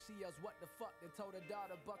She yells, what the fuck? They told her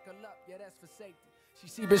daughter, buckle up, yeah, that's for safety.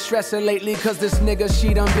 She been stressing lately cause this nigga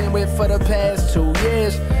she done been with for the past 2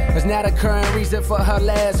 years is not a current reason for her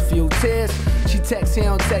last few tears. She text, he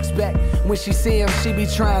don't text back. When she see him, she be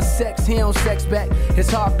trying sex, he don't sex back. His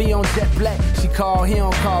heart be on jet black. She call, he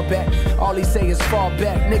don't call back. All he say is fall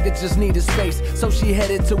back, nigga just needed space. So she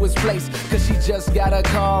headed to his place, cause she just got a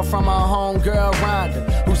call from her homegirl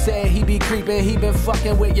Rhonda, who said he be creeping, he been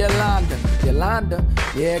fucking with Yolanda. Yolanda?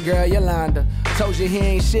 Yeah, girl, Yolanda. Told you he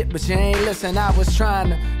ain't shit, but you ain't listen. I was trying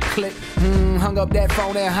to click, hung up that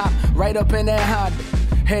phone and hop right up in that Honda.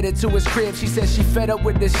 Headed to his crib, she said she fed up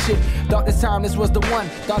with this shit. Thought this time this was the one,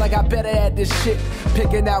 thought I got better at this shit.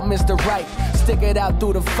 Picking out Mr. Right, stick it out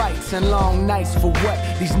through the fights and long nights for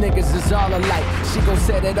what? These niggas is all alike. She gon'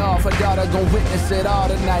 set it off, her daughter gon' witness it all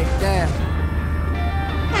tonight, damn.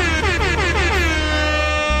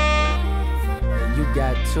 And you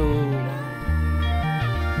got two.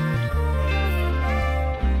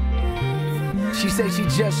 She say she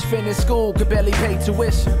just finished school, could barely pay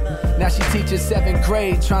tuition. Now she teaches 7th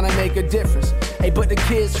grade, trying to make a difference. Hey, but the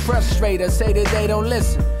kids frustrate her, say that they don't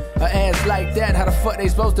listen. Her ass like that, how the fuck they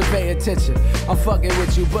supposed to pay attention? I'm fucking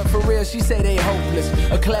with you, but for real, she say they hopeless.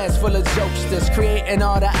 A class full of jokesters, creating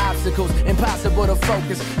all the obstacles, impossible to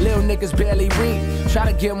focus. Little niggas barely read,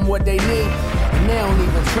 try to give them what they need, and they don't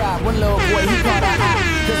even try. One little boy, he called her out,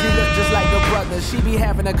 cause he look just like her brother. She be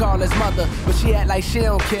having to call his mother, but she act like she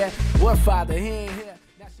don't care. What father, he ain't here.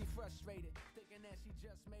 Now she frustrated, thinking that she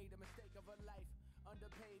just made the mistake of her life.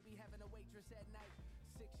 Underpaid, be having a waitress at night.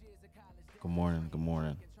 6 years of college. Good morning, good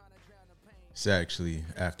morning. It's actually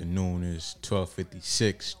afternoon. It's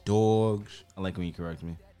 12:56. Dogs. I like when you correct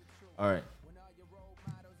me. All right.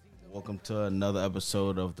 Welcome to another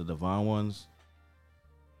episode of the Divine Ones.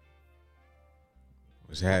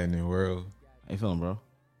 What's happening, world? How you feeling, bro?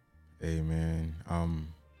 Hey, man.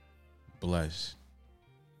 I'm blessed.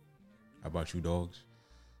 How about you, dogs?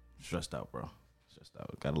 Stressed out, bro. Stressed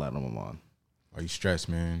out. Got a lot on my mind. Are you stressed,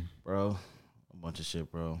 man? Bro, a bunch of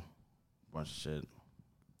shit, bro. Bunch of shit.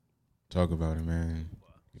 Talk about it, man.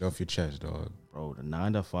 Get off your chest, dog. Bro, the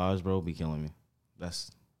 9 to 5s, bro, be killing me.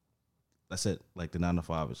 That's it. Like, the 9 to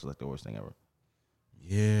 5 is like the worst thing ever.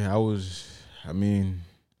 Yeah, I mean,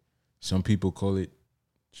 some people call it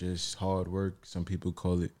just hard work. Some people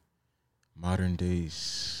call it modern day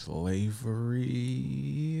slavery.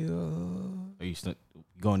 Are you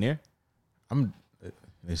going there?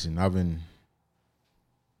 Listen, I've been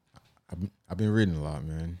reading a lot,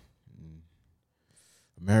 man.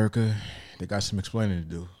 America, they got some explaining to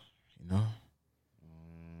do, you know?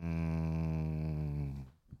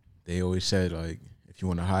 They always said, like, if you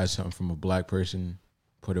want to hide something from a black person,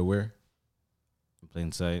 put it where? In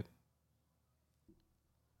plain sight.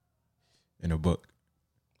 In a book.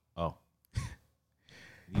 Oh.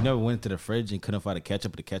 You never went to the fridge and couldn't find the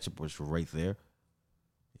ketchup, but the ketchup was right there?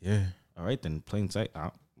 Yeah. All right, then, plain sight.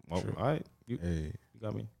 All right. You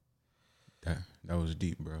got me. That was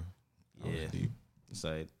deep, bro. That was deep.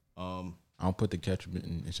 Inside. I don't put the ketchup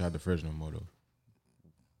inside the fridge no more, though.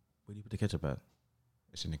 Where do you put the ketchup at?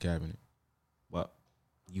 It's in the cabinet. What?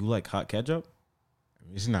 You like hot ketchup? I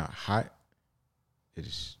mean, it's not hot.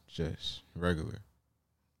 It's just regular.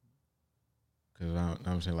 Because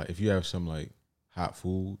I'm saying, like, if you have some, like, hot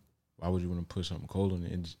food, why would you want to put something cold in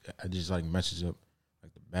it? It just like, messes up,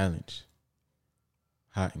 like, the balance.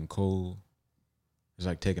 Hot and cold. It's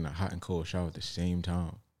like taking a hot and cold shower at the same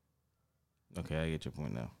time. Okay, I get your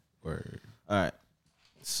point now. Word. All right.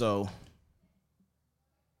 So,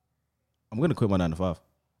 I'm going to quit my 9 to 5.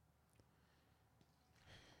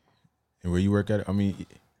 And where you work at? I mean,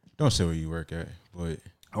 don't say where you work at, but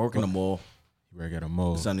I work in a mall. You work at a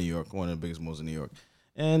mall. It's in New York, one of the biggest malls in New York.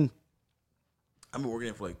 And I've been working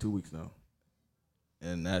there for like 2 weeks now.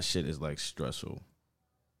 And that shit is like stressful.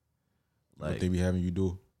 Like, what they be having you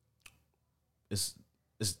do?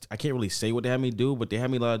 I can't really say what they have me do, but they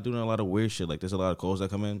have me doing a lot of weird shit. Like, there's a lot of calls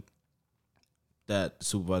that come in that the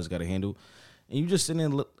supervisor got to handle. And you just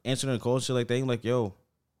sitting there answering the calls, shit like that. You're like, yo,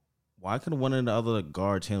 why couldn't one of the other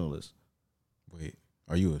guards handle this? Wait,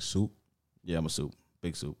 are you a soup? Yeah, I'm a soup.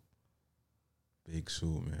 Big soup. Big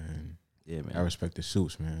soup, man. Yeah, man. I respect the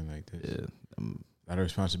soups, man, like this. Yeah. A lot of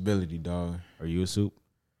responsibility, dog. Are you a soup?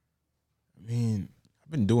 I mean,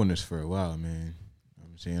 I've been doing this for a while, man. You know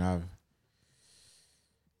what I'm saying? I've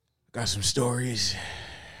got some stories.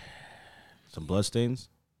 Some blood stains?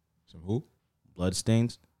 Some who? Blood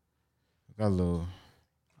stains? I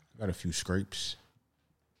got a few scrapes.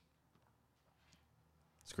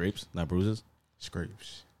 Scrapes, not bruises?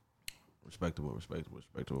 Scrapes. Respectable.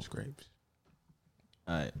 Scrapes.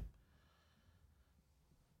 All right.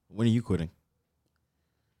 When are you quitting?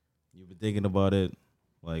 You've been thinking about it.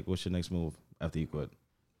 Like, what's your next move after you quit?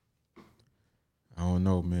 I don't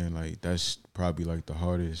know, man. Like that's probably like the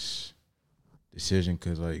hardest decision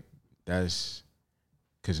because like that's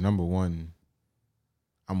because number one,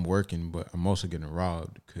 I'm working, but I'm also getting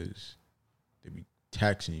robbed because they be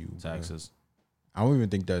taxing you. Taxes. Bro. I don't even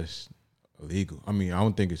think that's illegal. I mean, I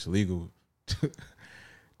don't think it's illegal.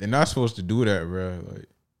 They're not supposed to do that, bro. Like,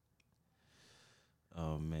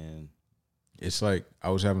 oh man, it's like I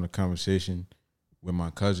was having a conversation with my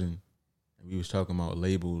cousin, and we was talking about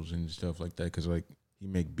labels and stuff like that. Cause like he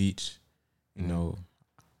make beats, you know,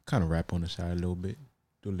 kind of rap on the side a little bit,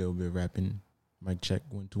 do a little bit of rapping. Mic check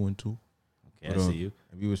 1 2 1 2. Okay, I see you.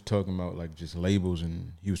 And we was talking about like just labels,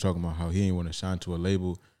 and he was talking about how he didn't want to sign to a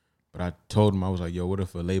label, but I told him I was like, yo, what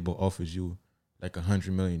if a label offers you like $100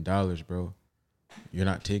 million, bro? You're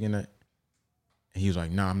not taking that? And he was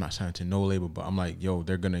like, nah, I'm not signing to no label. But I'm like, yo,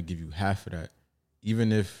 they're gonna give you half of that,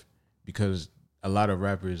 even if because a lot of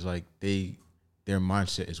rappers like their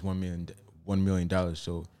mindset is $1 million.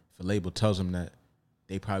 So if a label tells them that,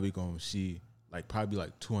 they probably gonna see like probably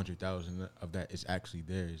like 200,000 of that is actually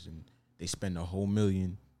theirs, and they spend a whole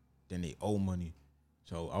million, then they owe money.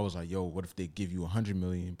 So I was like, yo, what if they give you 100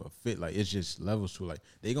 million but fit? Like it's just levels to like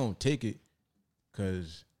they gonna take it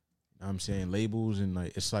because you know what I'm saying labels and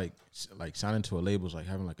like it's like signing to a label is like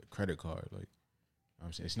having like a credit card. Like you know what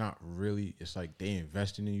I'm saying it's not really. It's like they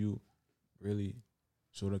investing in you, really,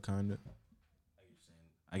 sort of kind of.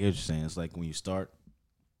 I get what you're saying. It's like when you start,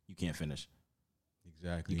 you can't finish.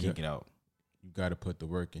 Exactly. You can't get out. You got to put the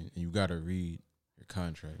work in, and you got to read your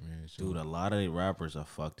contract, man. So, Dude, a lot of the rappers are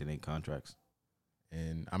fucked in their contracts.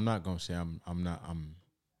 And I'm not gonna say I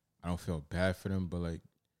don't feel bad for them, but like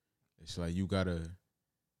it's like you gotta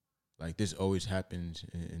like this always happens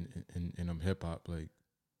in hip hop. Like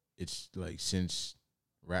it's like since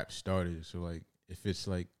rap started. So like if it's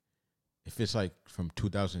like from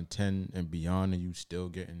 2010 and beyond, and you still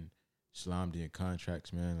getting slimed in your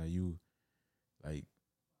contracts, man, like you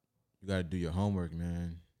gotta do your homework,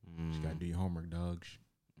 man. You just gotta do your homework, dogs.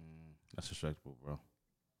 That's respectable, bro.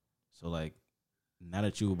 So like, now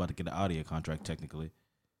that you about to get an audio contract, technically,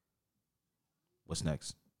 what's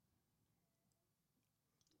next?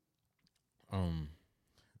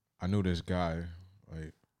 I knew this guy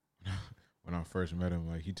like when I first met him.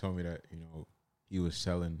 Like he told me that he was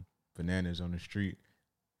selling bananas on the street.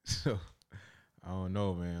 So I don't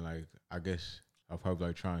know, man. Like I guess I'll probably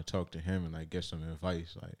like try and talk to him and like get some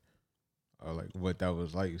advice, like or like what that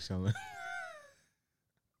was like selling.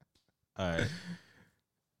 All right,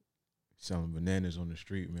 selling bananas on the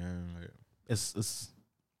street, man. Like it's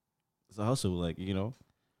a hustle. Like the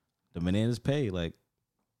bananas pay. Like,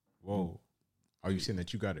 whoa, are you saying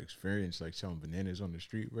that you got experience like selling bananas on the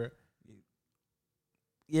street, bro?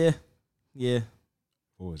 Yeah.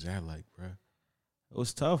 What was that like, bro? It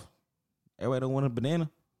was tough. Everybody don't want a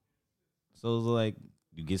banana, so it's like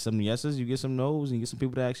you get some yeses, you get some no's, and you get some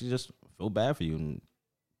people that actually just feel bad for you and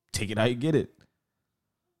take it how you get it.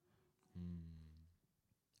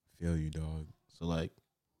 Feel you, dog. So like,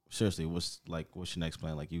 seriously, what's your next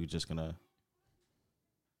plan? Like, you just gonna?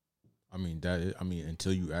 I mean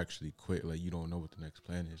until you actually quit, like you don't know what the next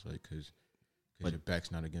plan is, like because your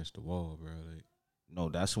back's not against the wall, bro. Like, no,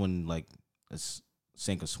 that's when like it's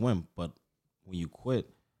sink or swim. But when you quit,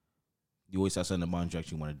 you always have something in mind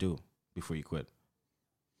you want to do before you quit.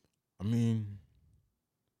 I mean,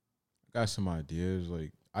 I got some ideas.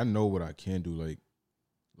 Like I know what I can do. Like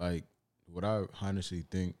what I honestly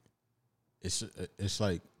think. It's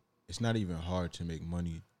like it's not even hard to make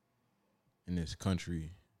money in this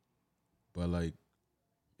country, but like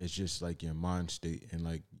it's just like your mind state and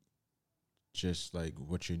like just like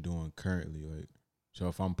what you're doing currently. Like so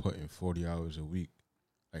if I'm putting 40 hours a week,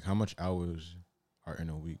 like how much hours are in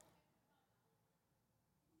a week?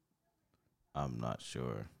 I'm not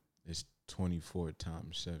sure. It's 24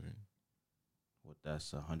 times 7. What,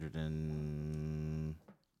 that's 100 and...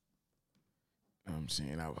 I'm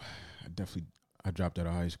saying I dropped out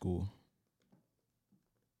of high school.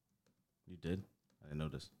 You did? I didn't know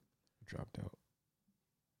this. I dropped out.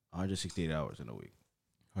 168 hours in a week.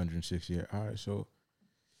 168. All right, so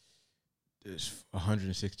there's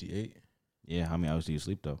 168. Yeah, how many hours do you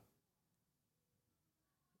sleep though?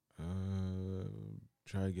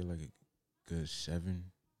 Try to get like a good 7.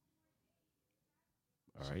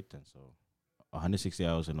 All right then. So 160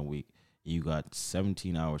 hours in a week. You got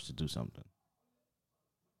 17 hours to do something.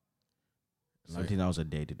 17 hours a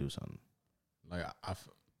day to do something. Like I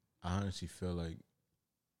honestly feel like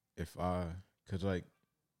cause like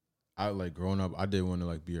I like growing up, I did want to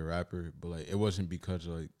like be a rapper, but like it wasn't because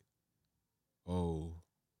like, oh,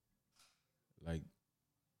 like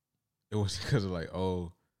it was because of like,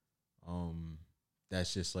 oh,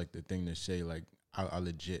 that's just like the thing to say. Like I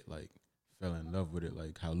legit like fell in love with it.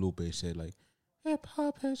 Like how Lupe said, like hip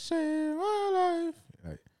hop has saved my life.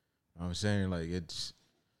 Like I'm saying, like it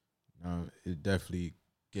definitely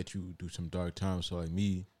get you through some dark times. So like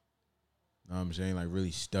me, I'm saying, like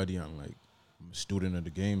really study on, like I'm a student of the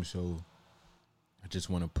game, so I just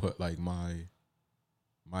want to put like my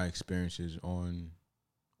experiences on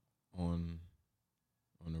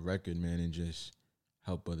the record, man, and just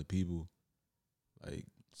help other people. Like,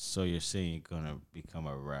 So you're saying you're gonna become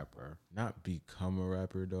a rapper? not become a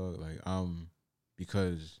rapper, dog. Like,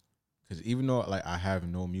 because even though like I have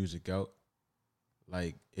no music out,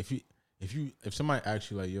 like if somebody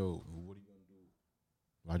asks you like, yo, what are you gonna do?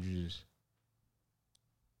 Why'd you just?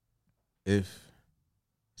 If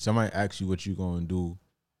somebody asks you what you gonna do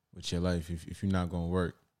with your life, if you're not gonna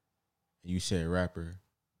work, and you say rapper,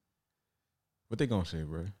 what they gonna say,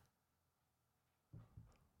 bro?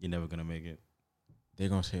 You're never gonna make it. They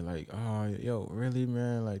gonna say like, oh, yo, really,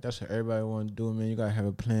 man? Like that's what everybody want to do, man. You gotta have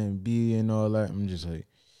a plan B and all that. I'm just like,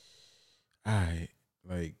 all right,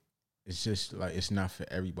 like it's just like it's not for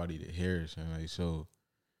everybody to hear, so like so.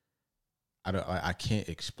 I can't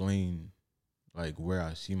explain like where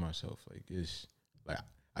I see myself. Like it's like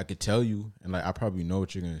I could tell you, and like I probably know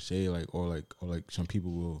what you're gonna say, like or some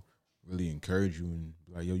people will really encourage you and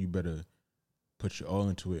be like, yo, you better put your all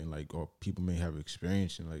into it, and like or people may have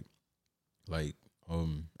experience and like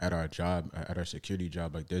at our job, at our security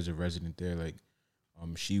job, like there's a resident there, like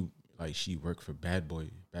she worked for Bad Boy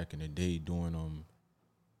back in the day doing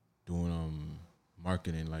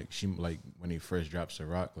marketing. Like she like when they first dropped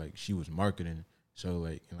Ciroc, like she was marketing. So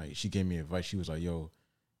like and like she gave me advice. She was like, yo,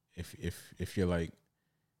 if you're like,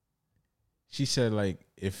 she said like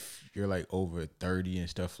if you're like over 30 and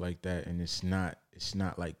stuff like that, and it's not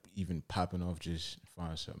like even popping off, just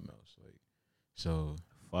find something else. Like so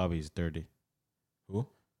Fabi's 30. who?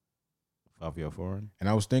 Fabio Foreign. And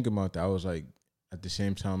I was thinking about that. I was like, at the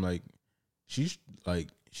same time, like she's right,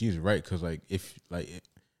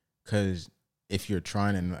 if you're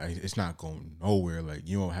trying and like, it's not going nowhere, like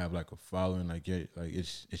you don't have like a following, like you're like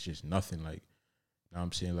it's just nothing. Like, you know what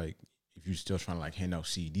I'm saying, like if you're still trying to like hand out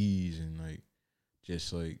CDs and like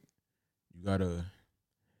just like you gotta,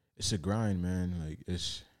 it's a grind, man. Like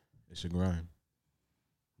it's a grind.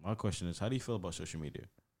 My question is, how do you feel about social media?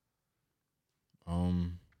 I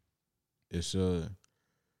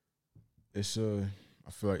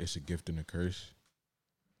feel like it's a gift and a curse.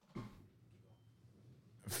 I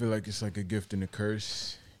feel like it's like a gift and a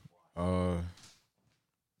curse,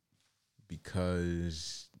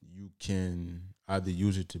 because you can either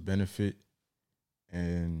use it to benefit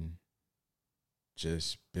and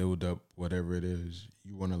just build up whatever it is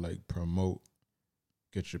you want to like promote,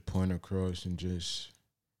 get your point across, and just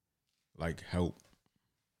like help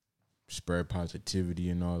spread positivity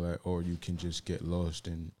and all that, or you can just get lost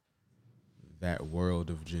in that world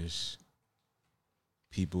of just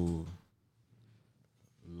people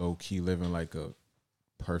low key living like a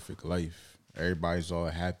perfect life. Everybody's all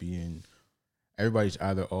happy, and everybody's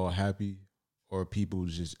either all happy or people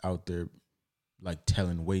just out there like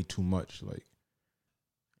telling way too much. Like,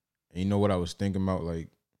 and you know what I was thinking about? Like,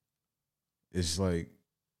 it's like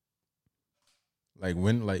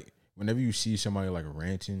whenever you see somebody like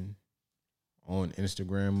ranting on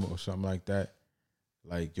Instagram or something like that,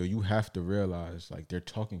 like, yo, you have to realize like they're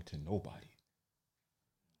talking to nobody.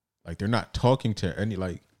 Like they're not talking to any,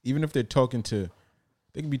 like even if they're talking to,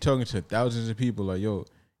 they can be talking to thousands of people. Like, yo,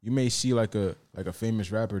 you may see like a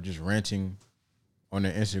famous rapper just ranting on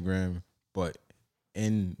their Instagram, but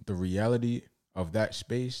in the reality of that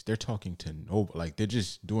space, they're talking to nobody. Like they're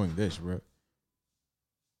just doing this, bro.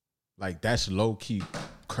 Like that's low key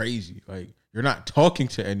crazy. Like you're not talking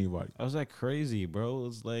to anybody. How's that crazy, bro?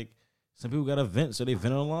 It's like some people got to vent, so they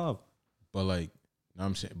vent on live. But like, you know what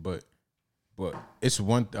I'm saying, but it's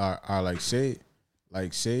one. I like say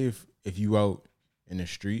if you out in the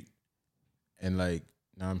street and like,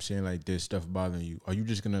 you know what I'm saying, like there's stuff bothering you, are you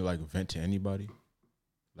just gonna like vent to anybody?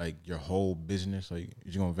 Like your whole business, like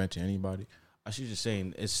you're gonna vent to anybody? I should just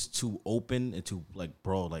saying it's too open and too like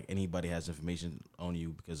broad. Like anybody has information on you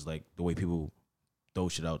because like the way people throw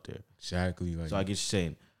shit out there. Exactly. Like, so I get you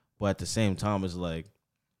saying, but at the same time, it's like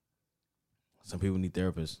some people need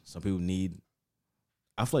therapists. Some people need.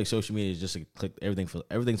 I feel like social media is just a click. Everything's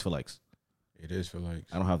for likes. It is for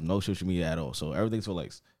likes. I don't have no social media at all, so everything's for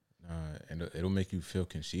likes. And it'll make you feel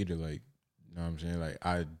conceited. Like, you know what I'm saying? Like,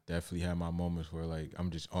 I definitely have my moments where like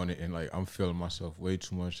I'm just on it and like I'm feeling myself way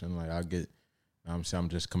too much, and like I get. You know what I'm saying, I'm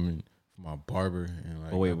just coming from my barber and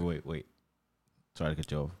like. Oh wait. Sorry to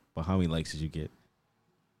cut you off. But how many likes did you get?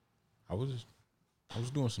 I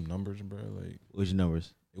was doing some numbers, bro. Like, What's your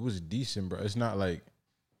numbers? it was decent, bro. It's not like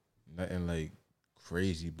nothing like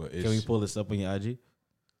crazy, but it's Can we pull this up on your IG?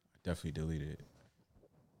 definitely deleted it.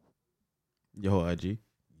 Your whole IG?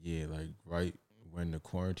 Yeah, like right when the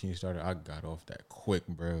quarantine started, I got off that quick,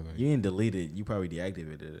 bro. Like, You didn't delete it. You probably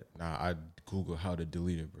deactivated it. nah, I Google how to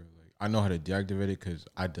delete it, bro. Like, I know how to deactivate it because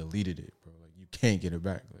I deleted it, bro. Like, you can't get it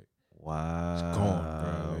back. Like, Wow. it's gone,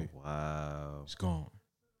 bro. Like, Wow. it's gone.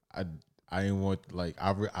 I didn't want like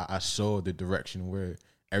I saw the direction where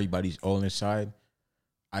everybody's all inside.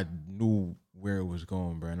 I knew where it was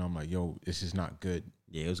going, bro, and I'm like, yo, this is not good.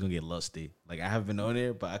 Yeah, it was gonna get lusty. Like I haven't been on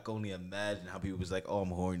there, but I can only imagine how people was like, "Oh, I'm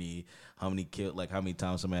horny." How many how many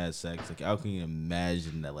times somebody had sex? Like I can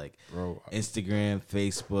imagine that. Like, Bro, Instagram,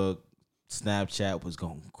 Facebook, Snapchat was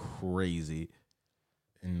going crazy.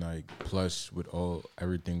 and like plus with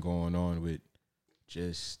everything going on with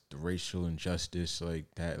just the racial injustice like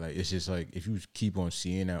that, like it's just like if you keep on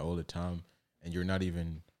seeing that all the time and you're not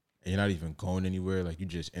even going anywhere, like you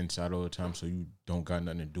just inside all the time, so you don't got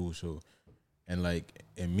nothing to do. So and like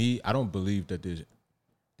in me, I don't believe that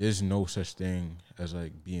there's no such thing as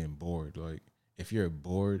like being bored. Like if you're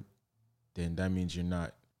bored, then that means you're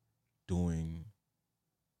not doing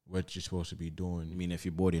what you're supposed to be doing. I mean, if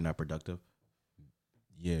you're bored, you're not productive.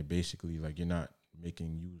 Yeah, basically, like you're not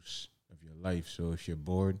making use of your life. So if you're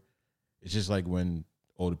bored, it's just like when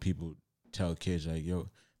older people tell kids like, yo,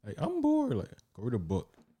 like I'm bored, like go read a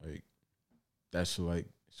book. Like that's like,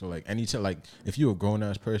 so like anytime, like if you're a grown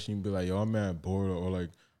ass person, you'd be like, yo, I'm mad bored, or like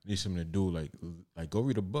need something to do, like go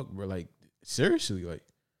read a book, bro. Like seriously, like,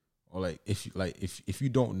 or like if you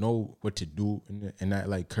don't know what to do in that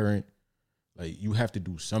like current, like you have to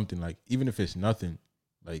do something, like even if it's nothing,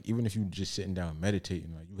 like even if you just sitting down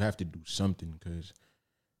meditating, like you have to do something,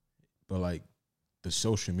 but like the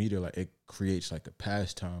social media, like it creates like a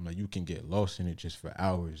pastime, like you can get lost in it just for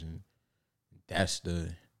hours, and that's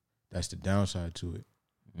the downside to it.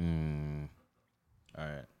 All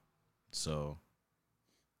right. So,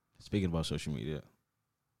 speaking about social media,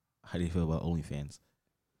 how do you feel about OnlyFans?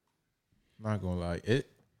 I'm not gonna lie,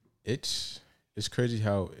 it's crazy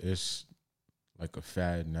how it's like a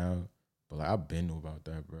fad now, but like I've been know about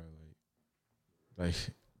that, bro. Like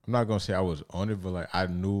I'm not gonna say I was on it, but like I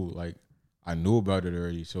knew about it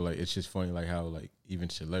already. So like it's just funny like how like even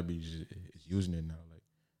celebrities is using it now. Like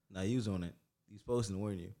Now you was on it. You was posting,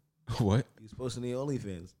 weren't you? what? You was posting the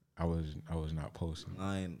OnlyFans. I was not posting.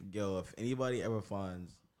 Yo, if anybody ever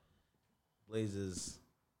finds Blaze's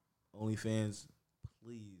OnlyFans,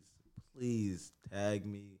 please tag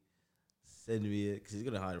me, send me it, because he's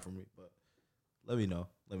gonna hide it from me. But let me know.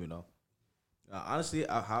 Honestly,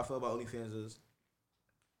 how I feel about OnlyFans is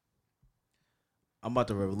I'm about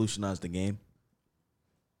to revolutionize the game.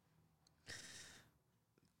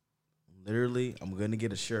 Literally, I'm gonna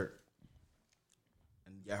get a shirt.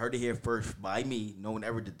 And you heard it here first by me. No one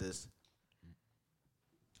ever did this.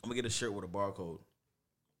 I'm gonna get a shirt with a barcode.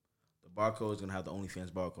 The barcode is gonna have the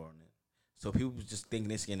OnlyFans barcode on it. So people just thinking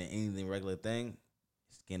they're scanning anything regular thing,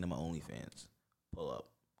 scan them on OnlyFans. Pull up.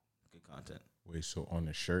 Good content. Wait, so on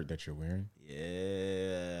the shirt that you're wearing?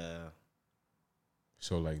 Yeah.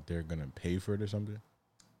 So like they're gonna pay for it or something?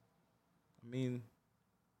 I mean,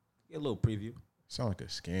 get a little preview. Sound like a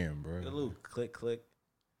scam, bro. Get a little click. Wait,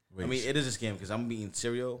 I mean, it is a scam because I'm eating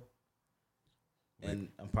cereal, and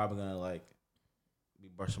I'm probably gonna like be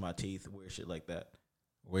brushing my teeth, weird shit like that.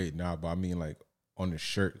 Wait, nah, but I mean like on the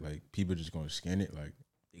shirt, like people just gonna scan it, like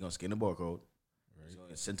They're gonna scan the barcode. right? It's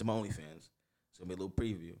gonna send to my OnlyFans. It's gonna be a little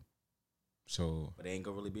preview, So but it ain't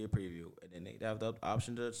gonna really be a preview. And then they have the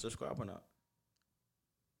option to subscribe or not.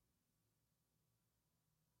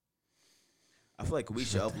 I feel like we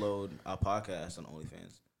should upload our podcast on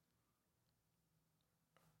OnlyFans.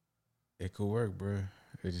 it could work, bro.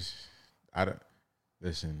 It just I don't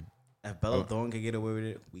listen. If Bella Thorne can get away with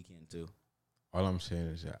it, we can too. All I'm saying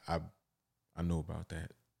is that I know about that.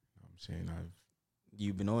 You know what I'm saying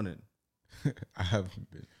You've been on it. I haven't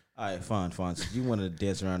been. All right, fine. So you want to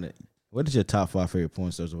dance around it? What is your top 5 favorite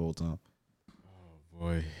porn stars of all time? Oh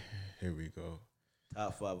boy, here we go.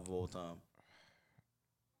 Top 5 of all time.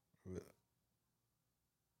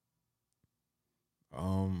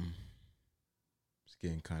 It's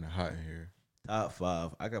getting kind of hot in here. Top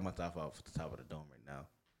 5. I got my top 5 at the top of the dome right now.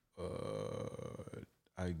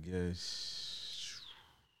 I guess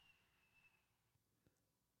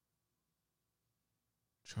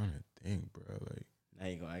trying to think, bro. Like Now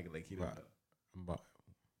you gonna act like you don't know. I'm about,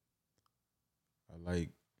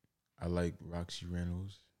 I like Roxy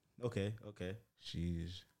Reynolds. Okay.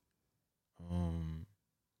 She's who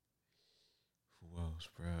else,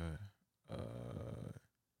 bruh?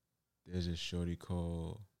 There's a shorty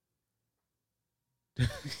called.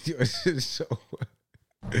 Yo, it's just so.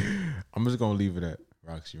 I'm just gonna leave it at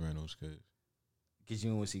Roxy Reynolds because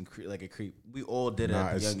you always seem like a creep. We all did it Nah,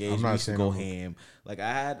 at the young I'm age. not We used to saying go I'm- ham. Like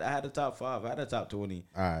I had a top 5. I had a top 20.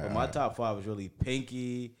 But my top 5 was really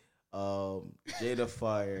Pinky, Jada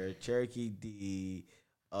Fire, Cherokee D,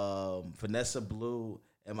 Vanessa Blue,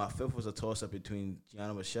 and my 5th was a toss up between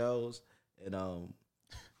Gianna Michelle's and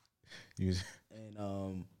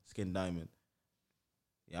Skin Diamond.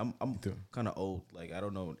 Yeah, I'm kind of old. Like I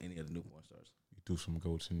don't know any of the new porn stars. You threw some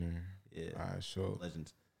goats in there. Yeah, All right, so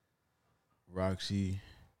legends. Roxy.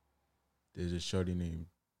 There's a shorty named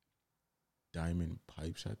Diamond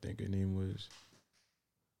Pipes. I think her name was.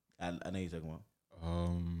 I know you're talking about.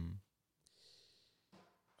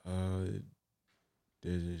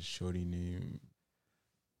 There's a shorty named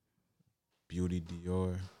Beauty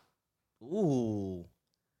Dior. Ooh.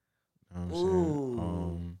 Know what I'm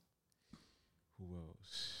saying? Who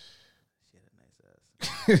else? She had a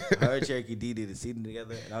nice ass. I heard Cherokee D did a scene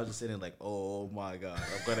together, and I was just sitting there like, oh my god,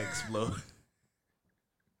 I'm gonna explode.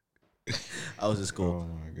 I was in school.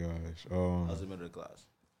 Oh my gosh. I was in middle of class.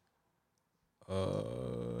 I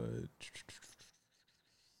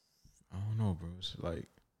don't know, bro. It's like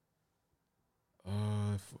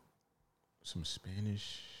some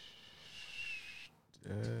Spanish.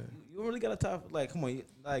 You really got a top, like, come on, you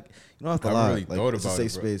don't have to I lie. really Like, thought it's a about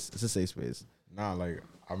safe it, bro. space. It's a safe space. Nah, like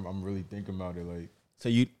I'm really thinking about it. Like, So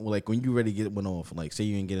you like when you ready to get one off, like say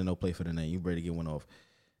you ain't getting no play for the night, you ready to get one off.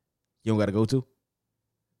 You don't gotta go to.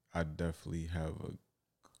 I definitely have a.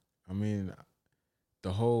 I mean,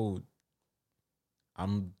 the whole.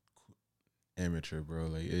 I'm amateur, bro.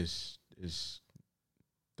 Like it's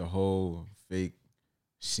the whole fake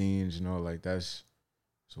scenes, you know, like that's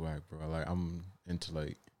swag, bro. Like I'm into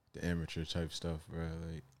like the amateur type stuff, bro.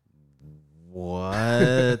 Like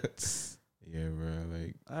What? yeah, bro.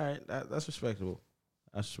 Like All right, that's respectable.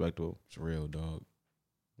 That's respectable. it's real, dog.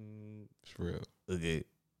 It's real. Okay.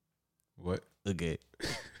 What? Okay.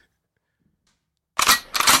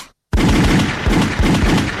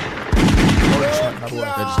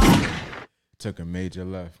 Took a major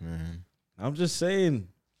left, man. I'm just saying.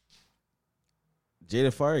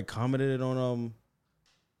 Jada Fire commented on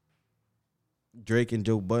Drake and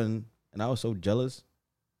Joe Budden, and I was so jealous.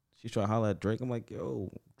 She's trying to holler at Drake. I'm like,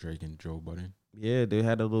 yo, Drake and Joe Budden. yeah, they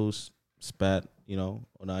had a little spat, on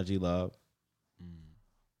IG Live.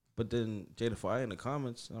 But then Jada Fire in the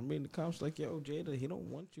comments, I'm reading the comments like, yo, Jada, he don't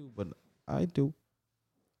want you, but I do.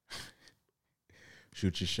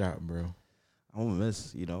 Shoot your shot, bro. I'm gonna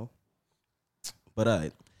miss, But all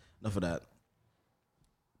right, enough of that.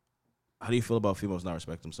 How do you feel about females not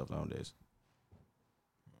respecting themselves nowadays?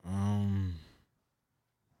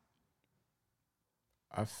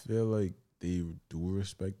 I feel like they do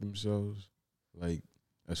respect themselves. Like,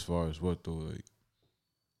 as far as what though? Like,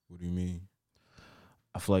 what do you mean?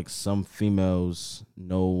 I feel like some females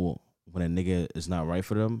know when a nigga is not right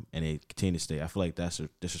for them, and they continue to stay. I feel like that's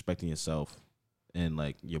disrespecting yourself and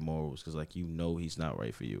like your morals, because like he's not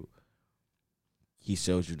right for you. He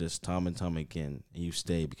shows you this time and time again, and you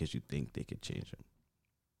stay because you think they could change him.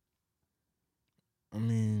 I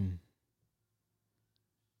mean,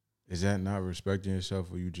 is that not respecting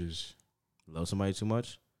yourself, or you just Love somebody too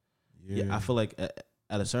much? Yeah, I feel like at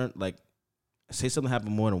a certain, like, say something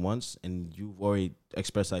happened more than once, and you've already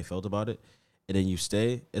expressed how you felt about it, and then you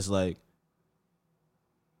stay. It's like,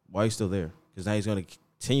 why are you still there? Because now he's gonna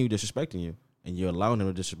continue disrespecting you, and you're allowing him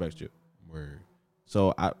to disrespect you. Word.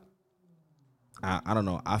 So I don't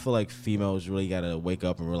know. I feel like females really gotta wake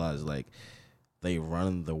up and realize like they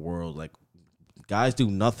run the world. Like guys do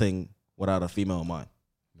nothing without a female in mind.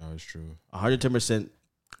 No, it's true. 110%,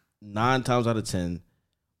 9 times out of 10,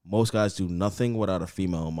 most guys do nothing without a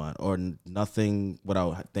female in mind, or nothing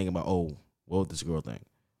without thinking about, oh, what would this girl think?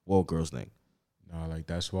 What would girls think? No, like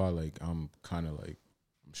that's why like I'm kind of like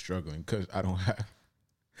I'm struggling because I don't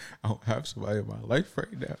have somebody in my life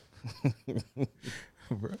right now,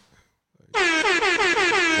 bro. Like,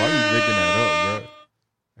 why are you bringing that up, bro?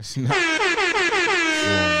 That's not.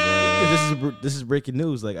 Bro. This is breaking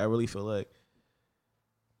news. Like I really feel like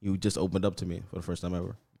you just opened up to me for the first time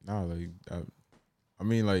ever. Nah, like I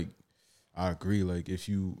mean, like I agree. Like if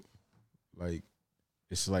you like,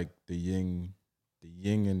 it's like the yin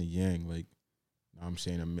and the yang. Like I'm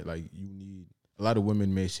saying, like you need a lot of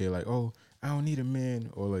women may say like, oh, I don't need a man,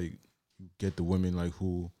 or like you get the women like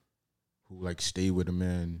who like stay with a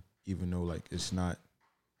man even though like it's not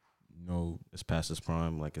It's past its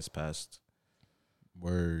prime. Like it's past.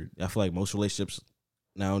 word. I feel like most relationships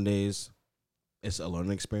nowadays, it's a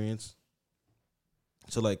learning experience.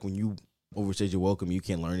 So like when you overstayed your welcome. You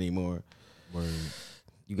can't learn anymore. Word.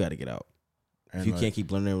 You got to get out. And If you like, can't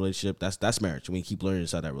keep learning in a relationship, that's marriage. When you keep learning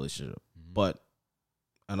inside that relationship. But,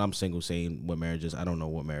 and I'm single saying what marriage is. I don't know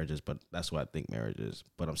what marriage is, but that's what I think marriage is.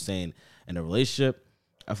 But I'm saying in a relationship,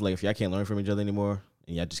 I feel like if y'all can't learn from each other anymore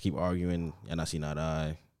and y'all just keep arguing and not seeing eye to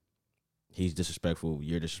eye, he's disrespectful,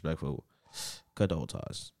 you're disrespectful, cut the whole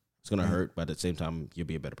ties. It's going to hurt, but at the same time, you'll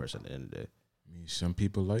be a better person at the end of the day. I mean, some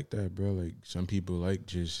people like that, bro. Like some people like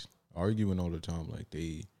just arguing all the time. Like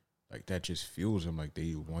they, like that just fuels them. Like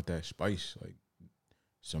they want that spice. Like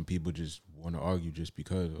some people just want to argue just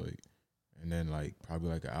because. Like, and then like probably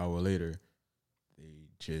like an hour later, they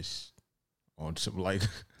just on some like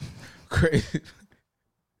crazy.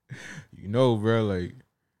 You know, bro. Like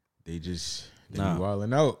they be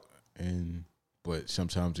wilding out, but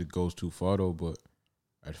sometimes it goes too far though. But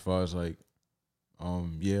as far as like,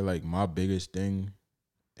 yeah, like my biggest thing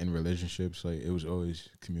in relationships, like it was always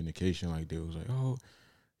communication. Like they was like, oh,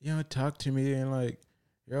 you don't talk to me, and like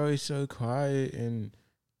you're always so quiet, and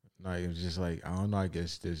like it's just like I don't know. I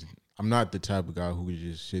guess I'm not the type of guy who could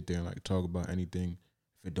just sit there and like talk about anything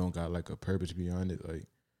if it don't got like a purpose behind it. Like,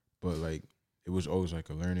 but like it was always like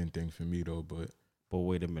a learning thing for me though. But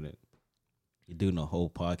wait a minute, you're doing a whole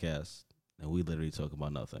podcast and we literally talk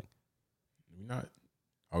about nothing. we're not.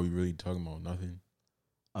 Are we really talking about nothing?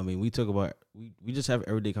 I mean, we talk about we just have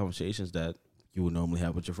everyday conversations that you would normally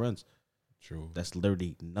have with your friends. True. That's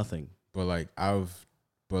literally nothing. But like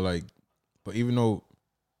but even though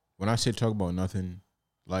when I say talk about nothing,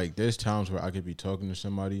 like there's times where I could be talking to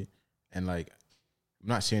somebody and like I'm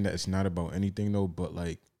not saying that it's not about anything though, but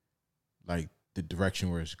like the direction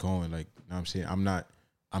where it's going, like you know what I'm saying,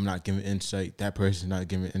 I'm not giving insight, that person's not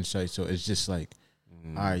giving insight, so it's just like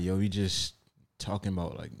all right, yo, we just talking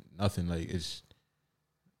about like nothing. Like it's,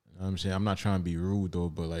 you know what I'm saying, I'm not trying to be rude though,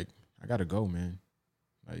 but like I gotta go, man.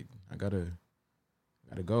 Like I gotta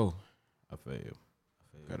go. I feel you.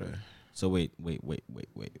 Gotta. So wait.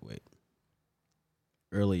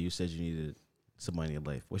 Earlier you said you needed somebody in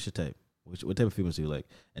your life. What's your type? What type of females do you like?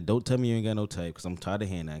 And don't tell me you ain't got no type, because I'm tired of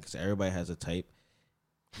hearing that, because everybody has a type,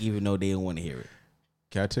 even though they don't want to hear it.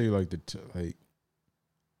 Can I tell you like like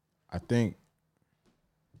I think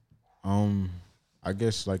I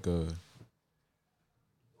guess like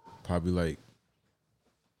probably like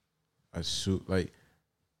a suit like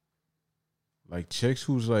chicks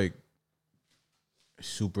who's like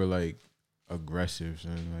super like aggressive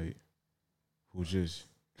and like who just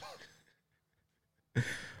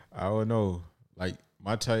I don't know, like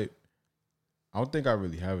my type. I don't think I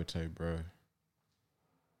really have a type, bro.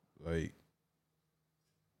 Like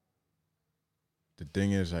the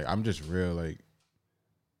thing is, like I'm just real. Like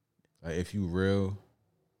if you real,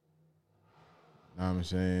 know what I'm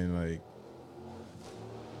saying, like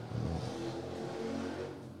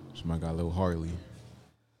somebody got a little Harley,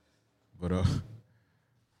 but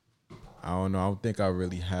I don't know. I don't think I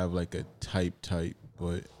really have like a type,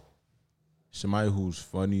 but somebody who's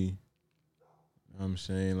funny. You know what I'm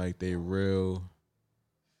saying, like they real.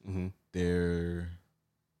 Mm-hmm. They're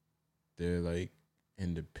like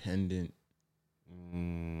independent. You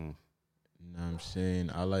know what I'm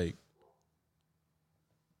saying? I like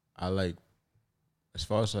as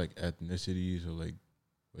far as like ethnicities or like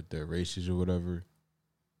with their races or whatever.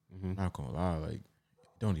 I'm not gonna lie, like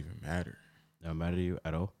it don't even matter. Don't matter to you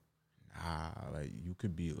at all? Nah, like you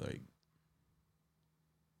could be like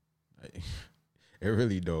it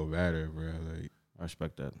really don't matter, bro. Like I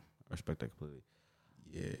respect that. I respect that completely.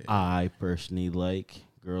 yeah. I personally like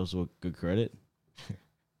girls with good credit.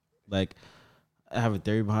 Like, I have a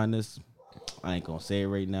theory behind this. I ain't gonna say it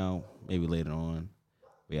right now. Maybe later on.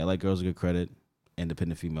 But yeah, I like girls with good credit,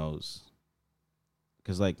 independent females.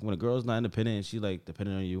 Cause like when a girl's not independent and she like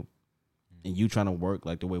dependent on you, and you trying to work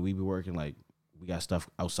like the way we be working, like we got stuff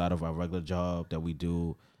outside of our regular job that we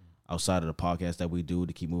do, outside of the podcast that we do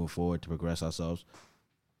to keep moving forward to progress ourselves.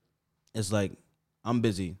 It's like I'm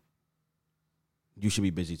busy. You should be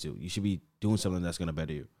busy too. You should be doing something that's gonna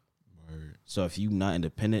better you. Word. So if you not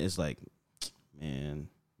independent, it's like, man,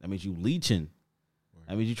 that means you leeching. Word.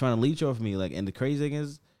 That means you trying to leech off me. Like, and the crazy thing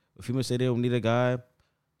is, when females say they don't need a guy,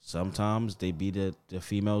 sometimes they be the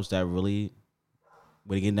females that really,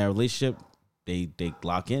 when they get in that relationship, they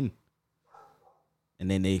lock in,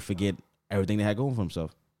 and then they forget everything they had going for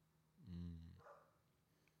themselves.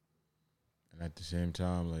 And at the same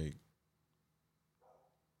time, like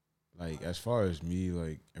as far as me,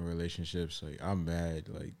 like in relationships, like I'm mad,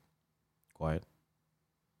 like Quiet.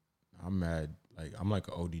 I'm mad, like I'm like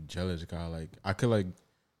an OD jealous guy. Like I could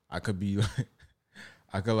be like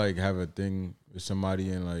I could like have a thing with somebody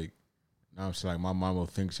and like now I'm saying like my mom will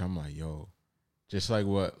think I'm like, yo, just like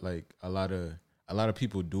what like a lot of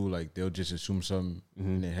people do, like they'll just assume something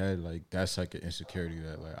in their head, like that's like an insecurity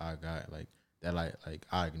that like I got, like that like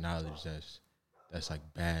I acknowledge that's like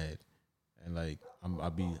bad, and like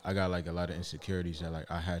I got like a lot of insecurities that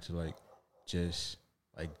like I had to like just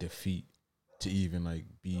like defeat to even like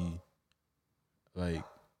be like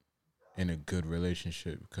in a good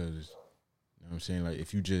relationship, because you know what I'm saying, like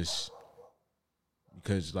if you just,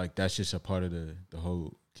 because like that's just a part of the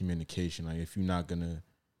whole communication, like if you're not gonna,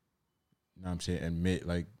 you know what I'm saying, admit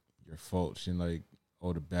like your faults and like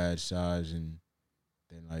all the bad sides, and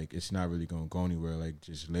then like it's not really gonna go anywhere, like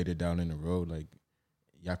just later down in the road, like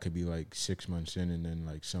y'all could be like 6 months in and then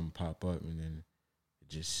like something pop up and then it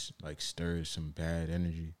just like stirs some bad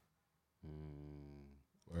energy.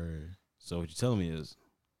 Or So what you're telling me is,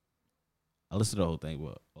 I listened to the whole thing,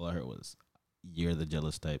 but all I heard was, "You're the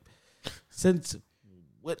jealous type." Since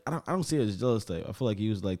what I don't see it as jealous type. I feel like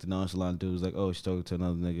you was like the nonchalant dude, was like, "Oh, she's talking to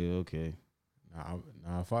another nigga." Okay,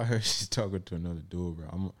 nah, if I heard she's talking to another dude, bro,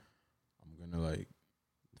 I'm gonna like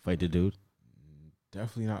fight the dude.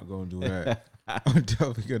 definitely not gonna do that. I'm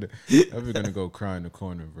definitely gonna go cry in the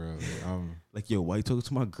corner, bro. Like, yo, why you talking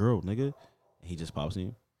to my girl, nigga? And he just pops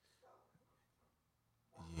in.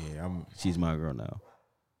 Yeah, She's my girl now.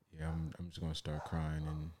 Yeah, I'm just gonna start crying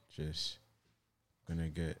and just gonna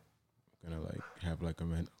like have like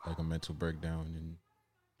a mental breakdown and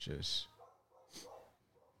just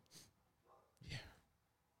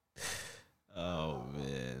Oh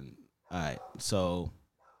man. All right. So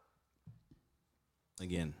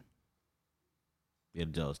again, you're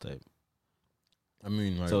the jealous type. I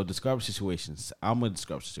mean, like, So describe the situations. I'm gonna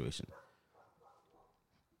describe the situation.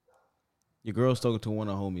 Your girl's talking to one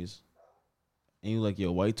of her homies, and you like,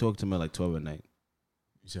 yo, why you talking to me at like 12 at night?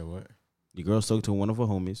 you said what? Your girl's talking to one of her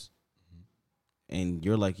homies, and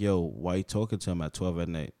you're like, yo, why you talking to him at 12 at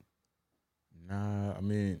night? Nah, I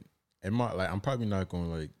mean, I'm probably not gonna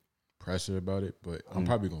like press her about it, but I'm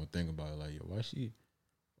probably gonna think about it, like, yo, why she?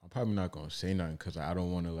 I'm probably not gonna say nothing because I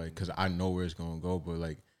don't want to like, because I know where it's gonna go, but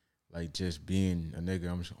like just being a nigga,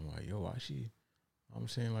 I'm like, yo, why she? I'm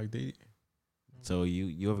saying like they. So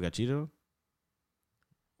you ever got cheated on?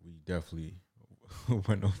 We definitely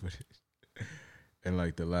went over this in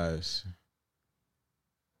like the last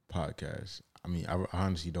podcast. I mean, I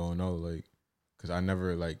honestly don't know, like, cause I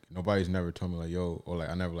never like, nobody's never told me like, yo, or like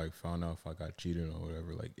I never like found out if I got cheated or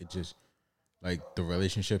whatever. Like it just, like the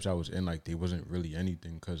relationships I was in, like they wasn't really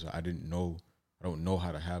anything, cause I don't know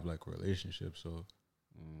how to have like a relationship. So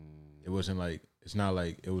it wasn't like, it's not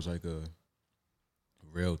like it was like a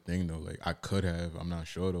real thing though. Like I could have, I'm not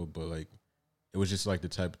sure though, but like it was just like the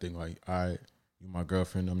type of thing like, all right, you my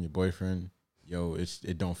girlfriend, I'm your boyfriend. Yo,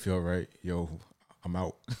 it don't feel right. Yo, I'm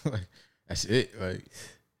out. Like that's it. Like,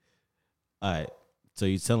 All right. So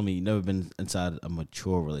you telling me you never been inside a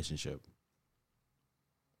mature relationship?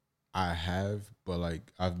 I have, but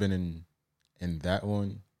like I've been in that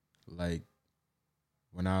one, like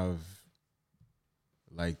when I've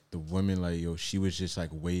like the woman, like, yo, she was just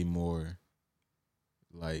like way more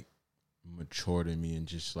like mature than me and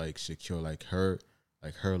just like secure. Like her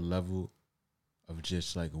level of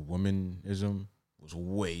just like womanism was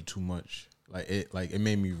way too much. Like it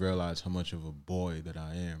made me realize how much of a boy that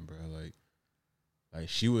I am, bro. Like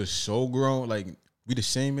she was so grown. Like we the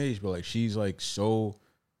same age, but like she's like so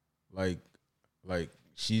like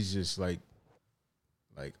she's just like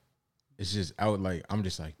it's just out. Like I'm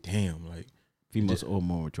just like, damn. Like Females are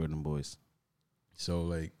more mature than boys. so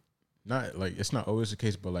like not like it's not always the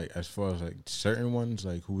case, but like as far as like certain ones,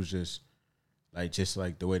 like who's just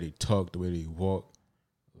like the way they talk, the way they walk,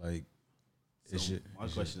 like it's So just, my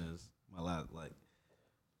question is, my last, like,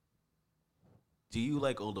 do you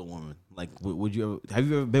like older women? Like, would you ever, have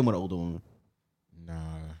you ever been with an older woman?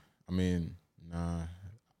 Nah, I mean, nah.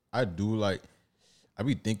 I do like, I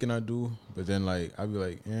be thinking I do, but then like I be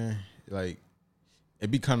like, like it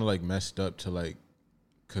be kind of like messed up to like,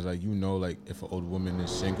 cause like like if an old woman is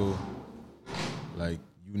single, like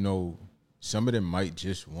some of them might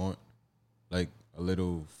just want like a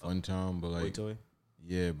little fun time, but like toy?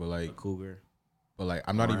 yeah, but like A cougar. but like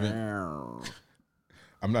I'm not even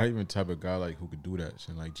the type of guy like who could do that,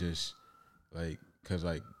 and like just like cause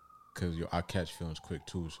yo, I catch feelings quick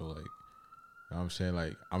too, so like. You know what I'm saying?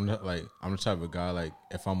 Like, I'm the type of guy, like,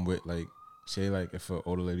 if I'm with, like, say, like, if an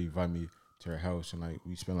older lady invite me to her house and, like,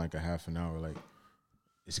 we spend, like, a half an hour, like,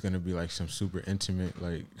 it's going to be, like, some super intimate,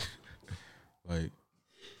 like, like,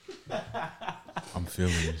 I'm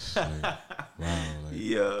feeling this. Like, wow. Like,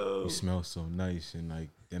 yo, you smell so nice. And, like,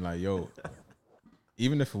 then, like, yo,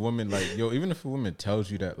 even if a woman tells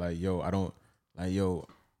you that, like, yo, I don't, like, yo,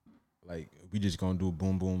 like, we just gonna do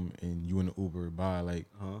boom boom and you in the Uber bye. Like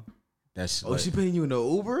that's. Oh, like, she paying you in the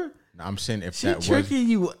Uber? I'm saying if She that was. tricking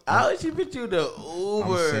you out. She put you in the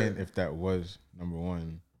Uber. I'm saying if that was number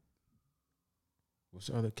one. What's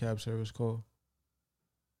the other cab service called?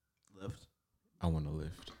 Lyft. I want a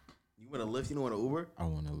Lyft. You want a Lyft? You don't want an Uber? I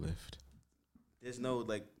want a Lyft. There's no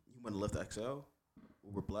like. You want a Lyft XL?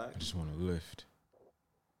 Uber Black? I just want a Lyft.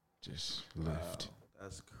 Just Lyft. Wow,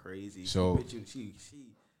 that's crazy. So- she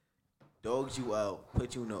dogs you out,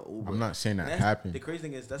 put you in the Uber. I'm not saying that That's- happened. The crazy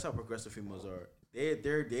thing is that's how progressive females are.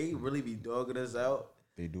 They really be dogging us out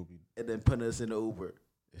They do be. and then putting us in the Uber.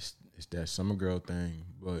 It's that summer girl thing,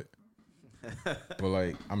 but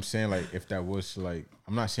like I'm saying like if that was like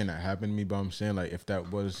I'm not saying that happened to me, but I'm saying like if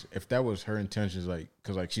that was her intentions, like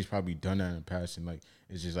because like she's probably done that in the past and like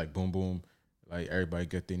it's just like boom boom, like everybody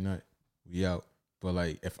get their nut, we out. But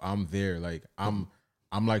like if I'm there, like I'm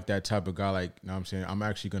like that type of guy, like you know what I'm saying, I'm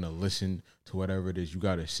actually gonna listen to whatever it is you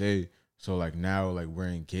gotta say. So like now like we're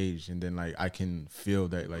engaged and then like I can feel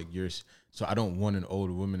that like so I don't want an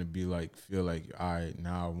older woman to be like feel like all right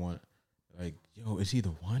now I want like yo is he the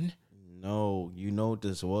one? No, you know what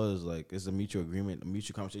this was like. It's a mutual agreement, a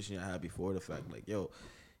mutual conversation I had before the fact. Like, yo,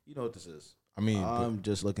 you know what this is. I mean, I'm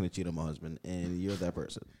just looking to cheat on my husband, and you're that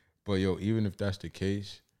person. but yo, even if that's the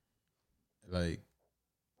case, like,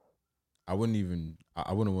 I wouldn't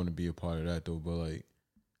want to be a part of that though. But like,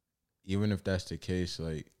 even if that's the case,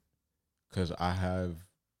 like, cause I have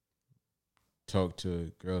talked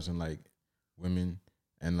to girls and like women,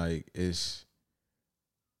 and like it's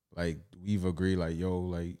like we've agreed, like, yo,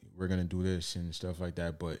 like we're gonna do this and stuff like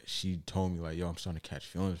that. But she told me like, yo, I'm starting to catch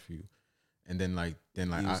feelings for you, and then He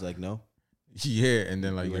was like, no. yeah, and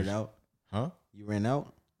then like You ran out. huh? You ran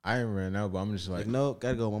out. I ain't ran out, but I'm just Like, no,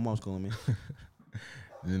 gotta go. My mom's calling me.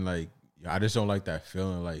 and then like I just don't like that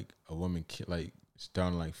feeling like a woman like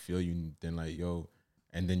starting to like feel you, then like yo,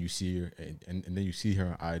 and then you see her and then you see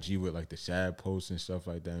her on IG with like the sad posts and stuff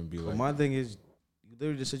like that, and be But like, my thing is, you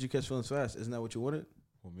literally just said you catch feelings fast. Isn't that what you wanted?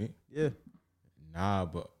 for me, Yeah. nah,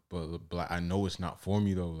 but like, I know it's not for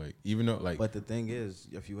me though. Like even though like, But the thing is,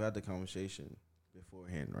 if you had the conversation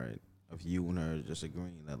beforehand, right, of you and her just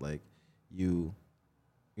agreeing that like you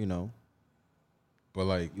know, but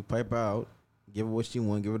like, you pipe out, give her what she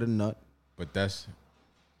want, give her the nut, but that's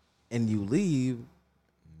and you leave.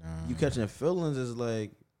 nah. You catching feelings is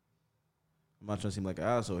like, I'm not trying to seem like an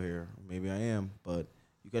asshole here. Maybe I am, but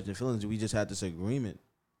you catching feelings. We just had this agreement.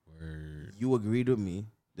 Word. You agreed with me.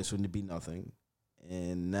 This wouldn't be nothing,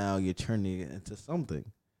 and now you're turning it into something.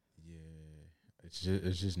 Yeah, it's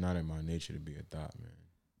just not in my nature to be a thought, man.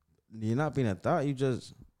 You're not being a thought. You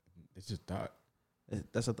just It's just thought.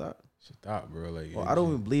 that's a thought. It's a thought, bro. Like Well, I don't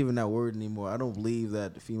even believe in that word anymore. I don't believe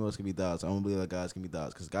that females can be thoughts. I don't believe that guys can be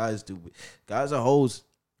thoughts because guys are hoes.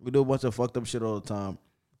 We do a bunch of fucked up shit all the time.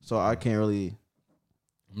 So I can't really.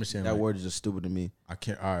 I'm just saying That like, word is just stupid to me. I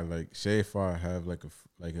can't. All right, like say if I have like a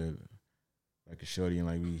shorty and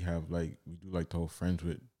like we have like we do like the whole friends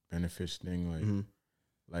with benefits thing, like Mhm.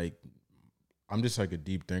 like I'm just like a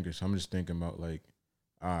deep thinker, so I'm just thinking about like,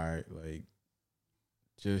 all right, like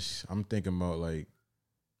just I'm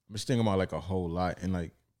just thinking about like a whole lot, and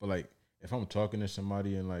like but like if I'm talking to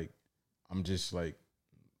somebody and like I'm just like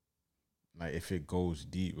if it goes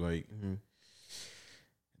deep, like Mhm.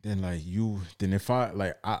 then if I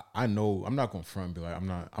like I know I'm not gonna front and be like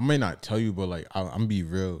I may not tell you, but like I'm be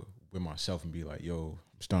real with myself and be like, yo,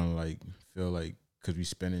 I'm starting to like feel like because we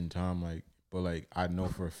spending time like, but like I know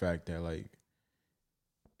for a fact that like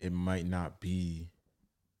it might not be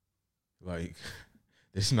like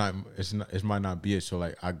it might not be it, so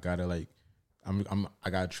like I gotta like I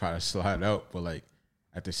gotta try to slide out, but like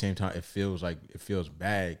at the same time it feels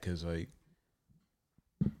bad because like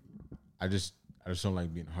I just don't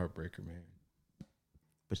like being a heartbreaker, man.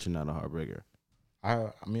 But you're not a heartbreaker.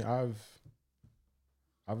 I mean I've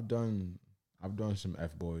done some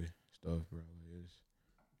F boy stuff, bro.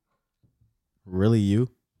 Really, you?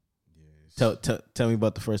 Yes. Tell me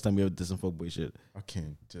about the first time you ever did some fuckboy shit. I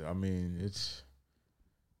can't. I mean, it's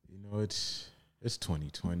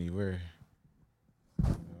 2020. We're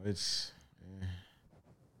it's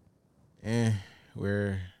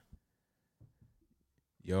we're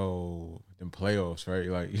them playoffs, right?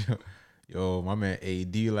 Like yo, my man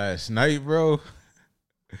AD last night, bro.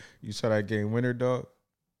 You saw that game winner, dog?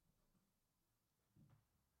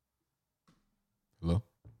 Hello?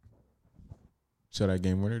 Saw that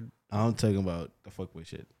game winner? I'm talking about the fuckboy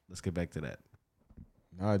shit. Let's get back to that.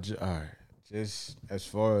 Nah, all right. Just as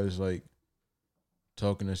far as like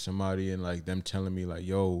talking to somebody and like them telling me like,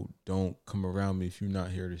 yo, don't come around me if you're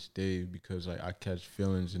not here to stay because like I catch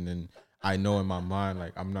feelings, and then I know in my mind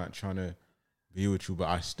like I'm not trying to be with you, but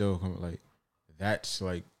I still come like that's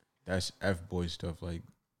F boy stuff. Like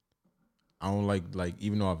I don't like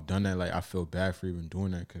even though I've done that, like I feel bad for even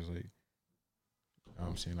doing that because like you know what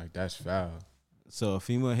I'm saying, like that's foul. So if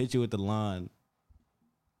female hit you with the line,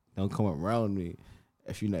 don't come around me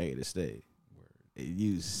if you're not here to stay.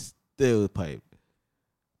 You still pipe.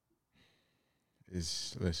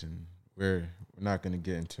 Listen, we're not gonna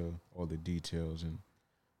get into all the details and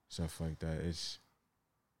stuff like that.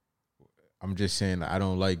 I'm just saying that I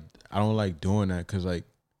don't like doing that because like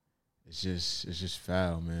it's just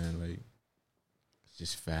foul, man. Like it's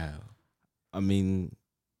just foul. I mean,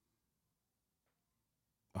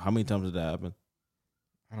 how many times did that happen?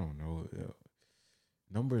 I don't know.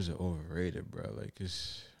 Numbers are overrated, bro. Like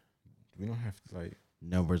we don't have to like.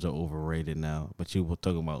 Numbers are overrated now, but you were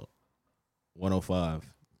talking about 105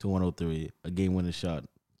 to 103, a game-winning shot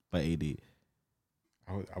by AD.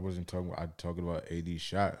 I wasn't talking about AD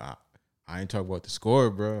shot. I ain't talking about the score,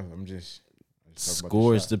 bro. I'm just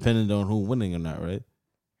score is dependent on who winning or not, right?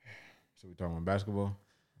 So we talking about basketball?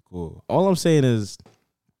 Cool. All I'm saying is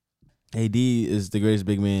AD is the greatest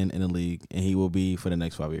big man in the league, and he will be for the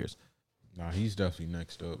next 5 years. Nah, he's definitely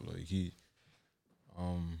next up. Like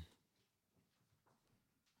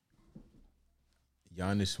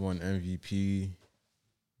Giannis won MVP,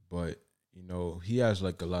 but you know he has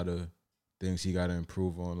like a lot of things he got to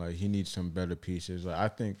improve on. Like he needs some better pieces. Like I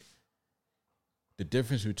think the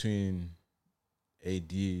difference between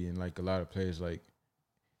AD and like a lot of players, like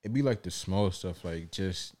it'd be like the small stuff, like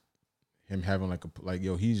just him having like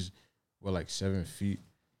yo, he's like 7 feet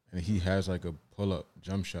and he has like a pull up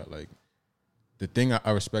jump shot. Like the thing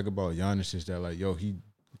I respect about Giannis is that like yo, he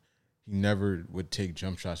never would take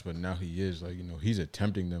jump shots, but now he is. Like, you know, he's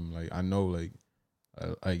attempting them. Like, I know, like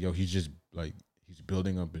yo, he's just, like, he's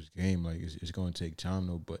building up his game. Like, it's going to take time,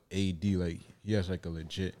 though. But AD, like, he has, like, a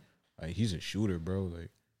legit, like, he's a shooter, bro. Like,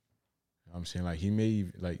 you know I'm saying, like,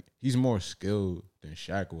 he's more skilled than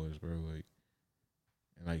Shaq was, bro. Like,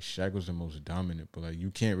 and, like, Shaq was the most dominant. But, like, you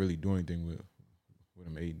can't really do anything with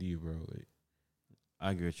him AD, bro. Like,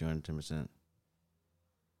 I agree with you 110%.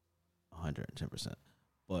 110%.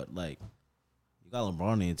 But, like, you got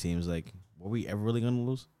LeBron in your teams. Like, were we ever really going to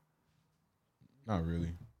lose? Not really.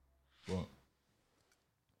 Well,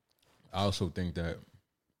 I also think that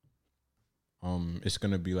it's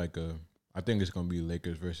going to be like I think it's going to be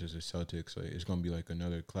Lakers versus the Celtics. Like, it's going to be like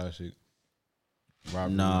another classic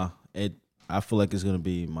rivalry. Nah, I feel like it's going to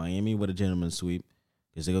be Miami with a gentleman's sweep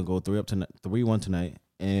because they're going to go 3-1 tonight.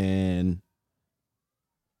 And,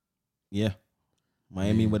 yeah,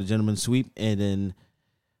 Miami with a gentleman's sweep. And then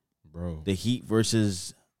the Heat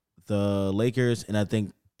versus the Lakers, and I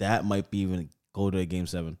think that might be even go to a Game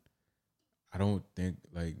 7. I don't think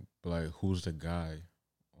but who's the guy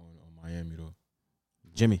on Miami though?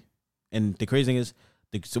 Jimmy. And the crazy thing is,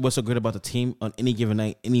 what's so good about the team on any given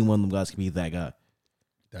night? Any one of them guys can be that guy.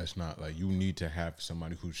 That's not like you need to have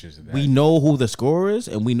somebody who's just that. We know who the scorer is,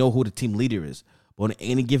 and we know who the team leader is. But on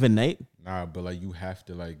any given night, nah. But like you have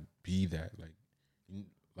to like be that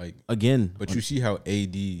like again. But you see how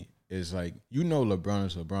AD is like, you know, LeBron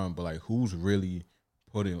is LeBron, but like who's really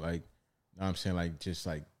putting like, you know what I'm saying, like just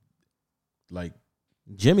like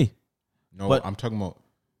Jimmy. No, but I'm talking about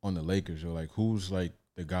on the Lakers or like who's like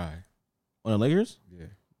the guy on the Lakers? Yeah,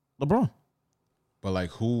 LeBron. But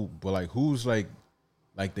who's like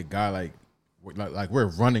the guy like we're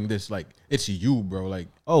running this, like it's you, bro. Like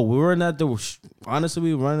we were not through. Honestly,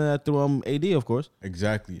 we running that through AD, of course.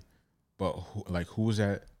 Exactly, but who's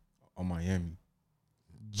that on Miami?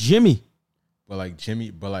 Jimmy. But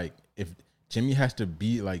if Jimmy has to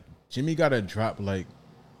be like, Jimmy gotta drop like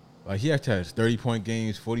he has to have 30-point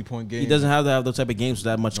games, 40-point games. He doesn't have to have those type of games with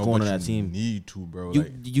that much scoring on that team. Need to, bro.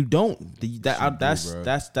 You don't.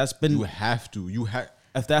 That's been. You have to.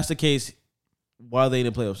 If that's the case, why are they in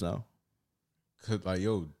the playoffs now? Cause like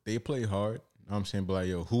yo, they play hard. You know what I'm saying, but like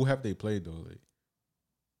yo, who have they played though? Like,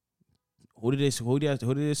 who did they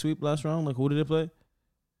sweep last round? Like who did they play?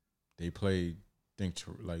 They played.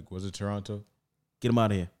 Was it Toronto? Get them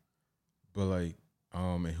out of here. But like,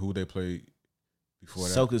 and who they played before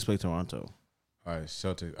that? Celtics played Toronto. All right,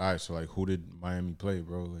 Celtics. All right, so like, who did Miami play,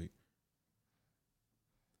 bro? Like,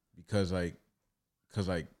 because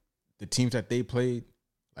the teams that they played,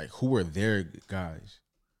 like, who were their guys?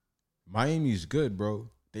 Miami's good, bro.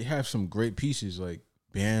 They have some great pieces like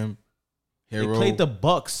Bam, Hero. They played the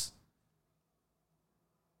Bucks.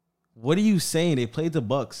 What are you saying? They played the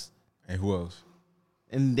Bucks. And who else?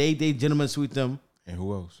 And they gentlemen sweep them. And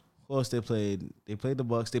who else? Who else they played? They played the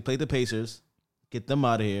Bucks. They played the Pacers. Get them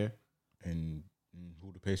out of here. And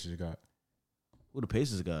who the Pacers got? Who the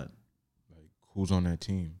Pacers got? Like who's on that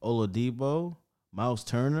team? Oladipo. Miles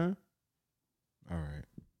Turner. All right.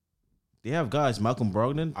 They have guys, Malcolm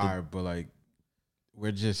Brogdon. All right, but like,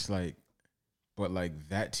 we're just like, but like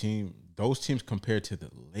that team, those teams compared to the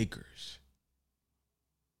Lakers.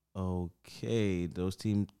 Okay, those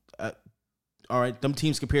teams. All right, them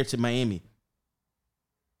teams compared to Miami.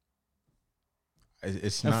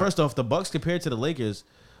 It's And not. first off, the Bucks compared to the Lakers.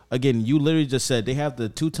 Again, you literally just said they have the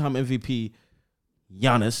 2-time MVP,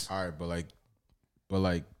 Giannis. All right, but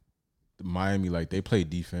like, the Miami, like they play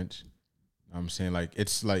defense. I'm saying like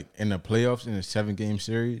it's like in the playoffs in a 7-game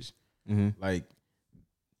series, like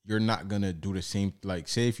you're not gonna do the same. Like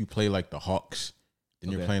say if you play like the Hawks,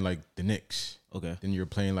 then you're playing like the Knicks. Okay. Then you're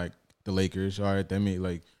playing like the Lakers. All right, then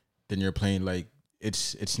you're playing like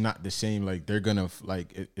it's not the same. Like they're gonna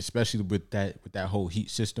like especially with that whole Heat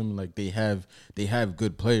system. Like they have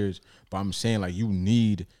good players, but I'm saying like you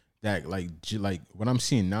need that like what I'm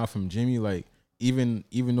seeing now from Jimmy. Like even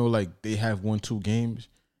though like they have 1-2 games,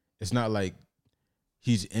 it's not like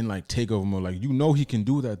he's in like takeover mode. Like he can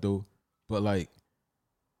do that though, but like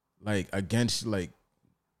against like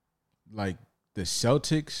the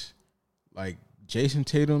Celtics, like Jason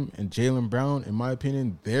Tatum and Jaylen Brown, in my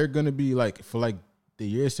opinion, they're gonna be like for like the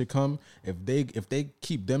years to come. If they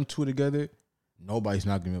keep them two together, nobody's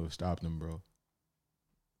not gonna be able to stop them, bro.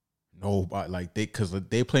 Nobody like because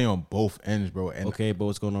they play on both ends, bro. And Okay, but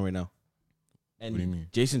what's going on right now? And what do you mean?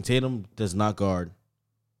 Jason Tatum does not guard.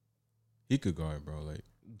 He could guard, bro. Like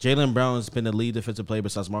Jaylen Brown's been the lead defensive player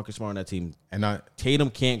besides Marcus Smart on that team. and Tatum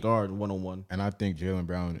can't guard 1-on-1. I think Jaylen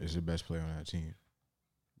Brown is the best player on that team.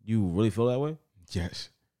 You really feel that way? Yes,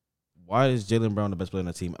 Why is Jaylen Brown the best player on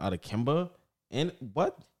that team? Out of Kemba? And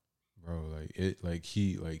what? bro.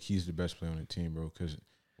 He's the best player on the team, bro. Because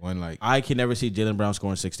when like I can never see Jaylen Brown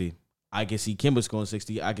scoring 60. I can see Kemba scoring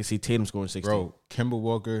 60. I can see Tatum scoring 60. bro, Kemba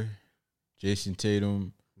Walker, Jason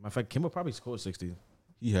Tatum, Matter of fact, Kemba probably scored 60.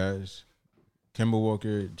 he has Kemba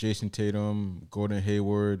Walker, Jason Tatum, Gordon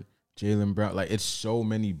Hayward, Jaylen Brown. Like it's so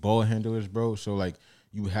many ball handlers, bro. So like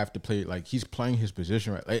you have to play like he's playing his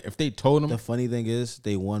position right. Like if they told him, The funny thing is,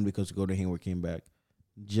 they won because Gordon Hayward came back.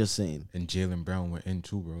 Just saying. and Jaylen Brown went in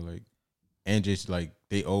too, bro. Like and just like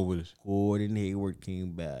they always Gordon Hayward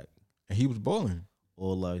came back. and he was balling.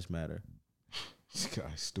 All lives matter. This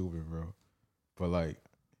guy's stupid, bro. But like,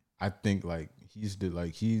 I think like he's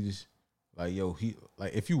yo, he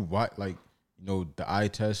like if you watch like the eye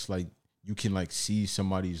test, like you can like see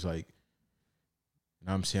somebody's like, you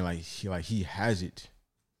know what I'm saying, like he has it.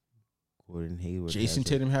 Gordon Hayward. Jason has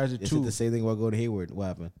Tatum has it Is too. it the same thing about Gordon Hayward? What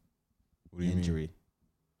happened? What do you Injury. mean?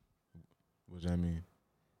 What does that mean?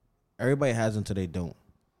 Everybody has until they don't.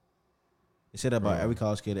 They say that about Bro. every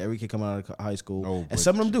college kid, every kid coming out of high school. No, And but-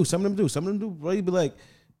 some of them do. Some of them do. Some of them do. Really be like,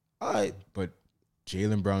 all right. But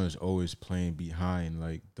Jaylen Brown is always playing behind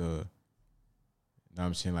like the. You know what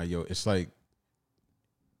I'm saying, like yo, it's like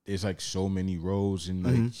there's like so many roles and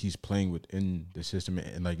like he's playing within the system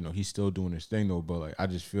and like he's still doing his thing though. But like I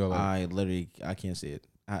just feel like I can't see it.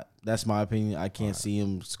 That's my opinion. I can't see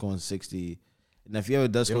him scoring 60. And if he ever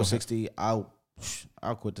does They score don't have- 60,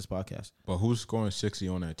 I'll quit this podcast. But who's scoring 60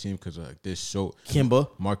 on that team? Because like this so Kemba,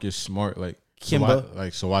 Marcus Smart, like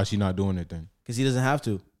Kemba. So why is he not doing it then? because he doesn't have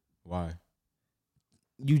to. Why?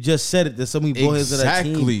 You just said it. There's so many boys on that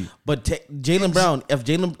team. Exactly. But Jaylen Brown, if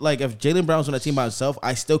Jaylen Brown's on that team by himself,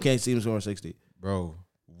 I still can't see him scoring 60. Bro,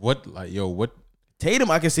 what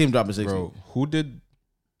Tatum, I can see him dropping 60. bro? Who did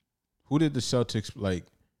the Celtics like?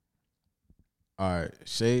 All right,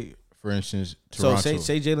 say for instance Toronto. So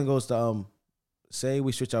say Jaylen goes to say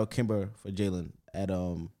we switch out Kimber for Jaylen at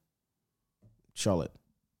Charlotte.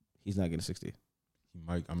 He's not getting 60. He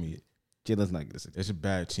might. I mean, Jaylen's not getting 60. it's a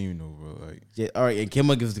bad team though, bro. Like Yeah, all right, and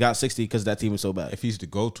Kimber got 60 because that team is so bad. if he's the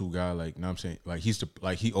go-to guy, like know what I'm saying, like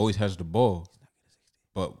he always has the ball.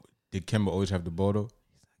 But did Kemba always have the ball though?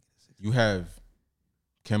 You have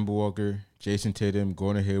Kemba Walker, Jason Tatum,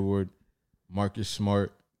 Gordon Hayward, Marcus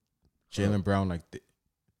Smart, Jaylen Brown. Like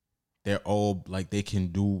they're all like they can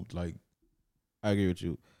do like. I agree with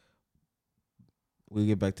you. We'll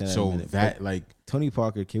get back to that in a So minute. that But like Tony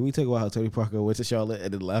Parker, can we talk about how Tony Parker went to Charlotte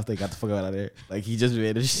and then left and got the fuck out of there? Like he just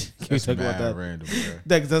vanished. Can we that's talk mad about that? random,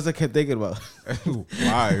 That's what I kept thinking about. bro.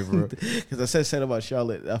 Why, bro? Because I said about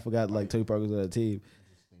Charlotte. I forgot like Tony Parker was on that team.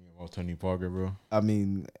 About Tony Parker, bro. I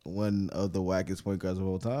mean, one of the wackest point guards of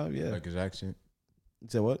all time. Yeah. Like his accent. You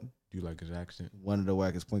said what? Do you like his accent? One of the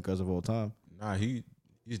wackest point guards of all time. Nah, he's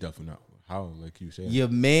definitely not. How like you said? Your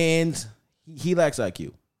man's he lacks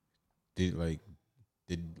IQ. Did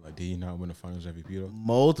he not win the Finals MVP though?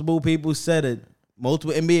 Multiple people said it.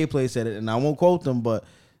 Multiple NBA players said it, and I won't quote them, but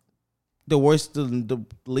the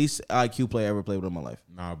least IQ player I ever played with in my life.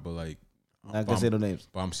 Nah, but like Not gonna say no names.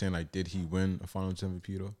 But I'm saying, like, did he win a Finals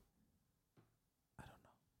MVP though? I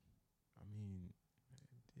don't know.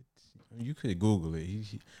 I mean, you could Google it.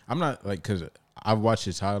 I'm not like, cause I've watched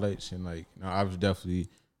his highlights and like, no, I've definitely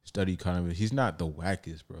studied kind of. He's not the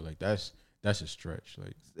wackest, bro. Like that's a stretch.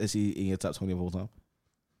 Like, is he in your top 20 of all time?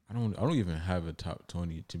 I don't even have a top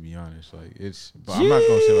 20 to be honest. Like but I'm not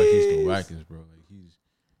gonna say like he's the wackest, bro. Like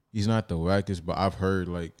he's not the wackest, but I've heard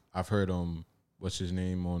what's his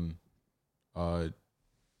name on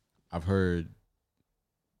I've heard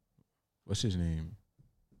what's his name?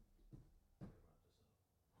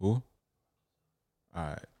 Who?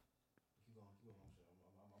 Alright.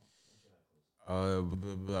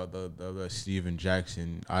 The Steven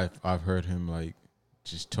Jackson. I've heard him like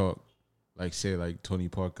just talk, like say like Tony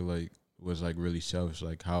Parker like was like really selfish,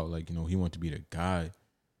 like how like he wanted to be the guy,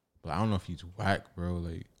 but I don't know if he's whack, bro.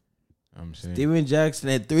 Like, you know what I'm saying Steven Jackson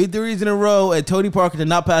had 3 threes in a row, and Tony Parker did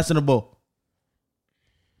not pass in the ball.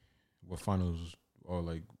 what finals or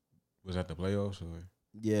like was that the playoffs or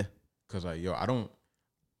Yeah, because like I don't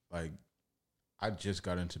like I just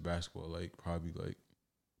got into basketball like probably like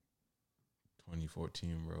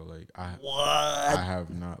 2014, bro. Like I have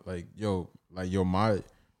not like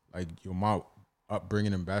my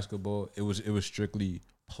upbringing in basketball. It was strictly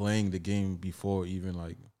playing the game before even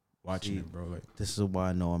like watching it, bro. Like this is why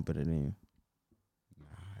I know I'm better than you.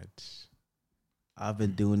 I've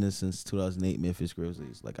been doing this since 2008 Memphis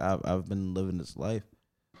Grizzlies. Like I've been living this life.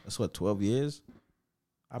 That's what 12 years.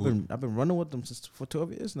 I've been running with them for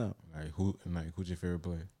 12 years now. Who's your favorite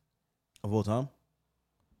player of all time?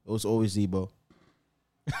 It was always Zebo.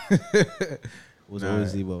 It was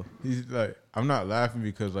always Zebo. He's like, I'm not laughing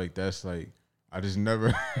because like that's like I just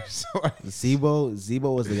never.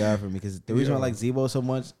 Zebo was the guy for me because the reason I like Zebo so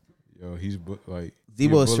much. Yo, he's like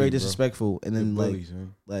Zebo is straight disrespectful, and then bullies,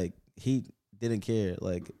 like he didn't care.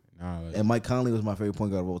 Like, like, and Mike Conley was my favorite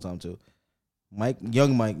point guard of all time too.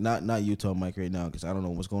 Young Mike, not Utah Mike right now because I don't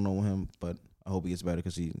know what's going on with him, but I hope he gets better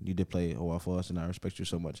because you did play a while for us, and I respect you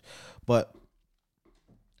so much. But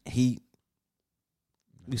he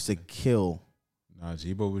used to kill. Nah,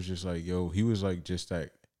 Zebo was just like, he was like just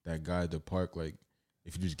that guy at the park. Like,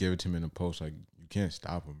 if you just give it to him in the post, like you can't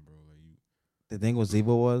stop him, bro. Like the thing with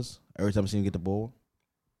Zebo was every time I see him get the ball,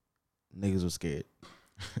 niggas was scared.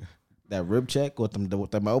 That rib check with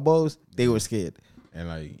them elbows, they were scared.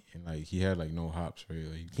 And he had like no hops, right?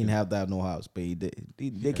 Like, he didn't have that no hops, but he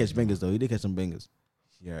did catch bangers though. He did catch some bangers.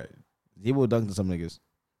 Yeah, Zebo dunked on some niggas.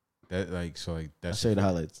 That's I'll show you the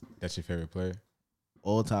highlights. That's your favorite player?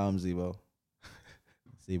 All time Zebo.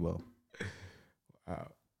 Zebo. Wow.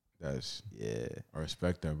 That's I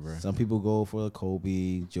respect that, bro. Some people go for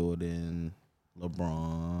Kobe, Jordan,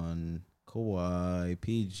 LeBron, Kawhi,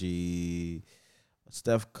 PG,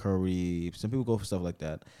 Steph Curry. Some people go for stuff like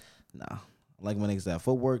that. Nah. I like my niggas that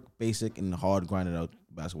footwork, basic, and hard grinded out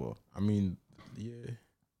basketball. I mean, yeah.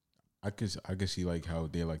 I could see like how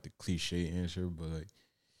they like the cliche answer, but like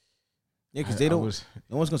yeah, because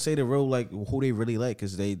no one's gonna say the real like who they really like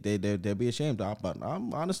because they'll be ashamed. But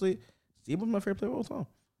I'm honestly, Zebo's my favorite player of all time.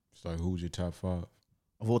 It's like who's your top 5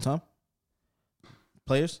 of all time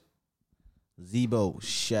players? Zebo,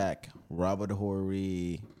 Shaq, Robert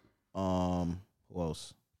Horry, who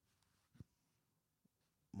else?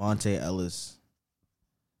 Monte Ellis,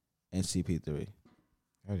 and CP3.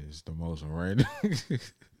 That is the most random.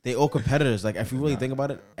 They all competitors. Like if you really think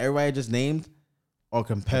about it, everybody I just named are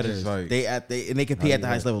competitors. Like, they compete at the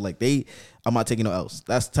highest level. Like I'm not taking no else.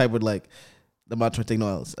 That's the type of like I'm not trying to take no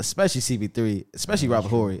else. Especially CP3, especially Robert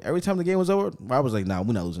Horry. Every time the game was over, Rob was like, "Nah,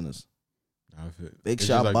 we're not losing this." Big it's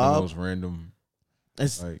shot, like Bob. The most random.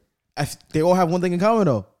 It's like they all have one thing in common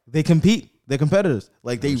though. They compete. They're competitors.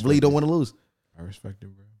 Like they really don't want to lose. I respect it,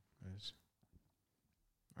 bro.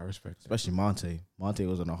 I respect it. Especially Monte. Monte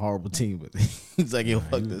was on a horrible team, but he's like, yo,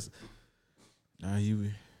 fuck this. Nah,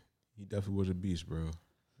 he definitely was a beast, bro.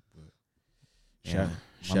 But shout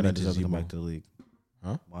out to deserved to come back to the league.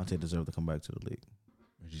 Huh? Monte deserved to come back to the league.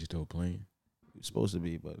 Is he still playing? He was supposed to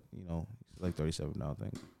be, but he's like 37 now, I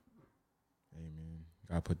think. Hey man,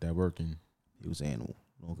 gotta put that work in. He was animal.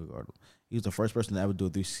 No one could guard him. He was the first person to ever do a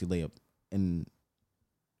 360 layup in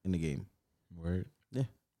the game. Word? Yeah.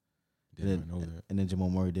 Didn't know that. And then Jamal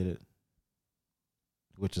Murray did it,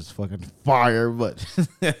 which is fucking fire. But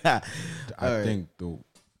I think though,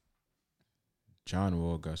 John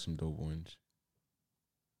Wall got some dope wins.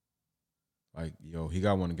 Like he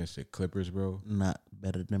got one against the Clippers, bro. Not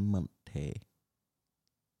better than Monte. He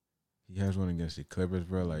has one against the Clippers,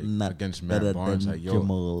 bro. Like not against Matt Barnes, like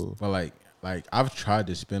Jamal. But like I've tried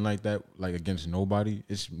to spin like that, like against nobody.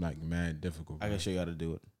 It's like mad difficult. Bro. I can show you how to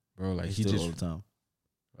do it, bro. Like he just all the time.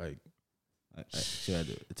 Like Should I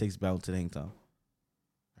do it? It takes balance and hang time.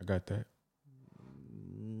 I got that.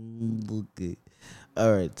 Okay.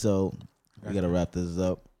 All right, so we gotta wrap this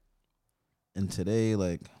up. And today,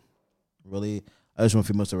 like, really, I just want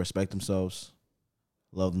females to respect themselves,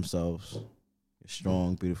 love themselves. You're a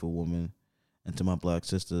strong, beautiful woman. And to my black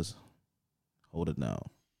sisters, hold it down.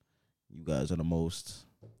 You guys are the most.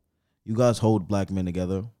 You guys hold black men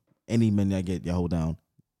together. Any men I get, you hold down.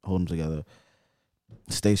 Hold them together.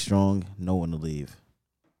 Stay strong. Know when to leave.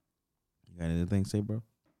 You got anything to say, bro?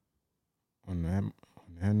 On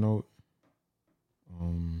that note,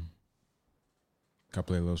 can I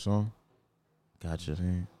play a little song? Gotcha.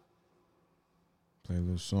 Play a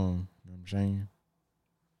little song. You know what I'm saying?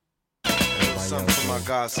 Something for my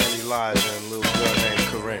godson Elijah and a little girl named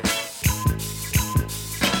Corinne.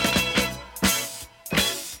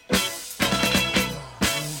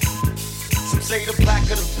 Some say the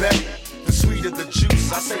blacker the better, the sweeter the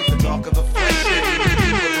juice. I say the darker the flesh, and the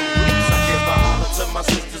deeper the roots. I give a holler to my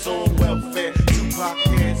sisters on welfare. Tupac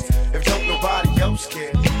kids, if don't nobody else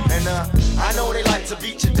care. And I know they like to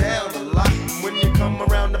beat you down a lot. And when you come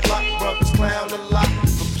around the block, brothers clown a lot.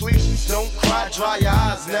 Please don't cry, dry your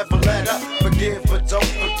eyes, never let up. Forgive, but don't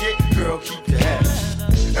forget, girl, keep your head up.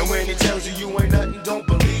 And when he tells you you ain't nothing, don't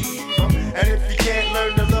believe him. And if you can't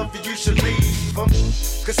learn to love you, you should leave him.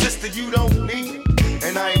 Cause sister, you don't need it.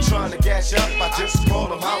 And I ain't trying to gas you up, I just call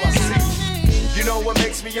them how I see. You know what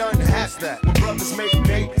makes me unhappy? That when brothers make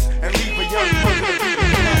babies and leave a young brother to be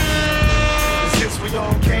and since we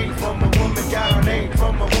all came from a woman, got our name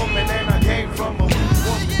from a woman, and I came from a woman.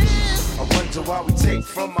 I wonder why we take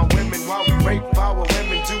from our women, why we rape our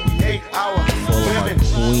women, do we hate our women?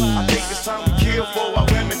 I think it's time we kill for our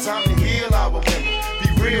women, time to heal our women, be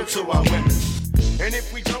real to our women. And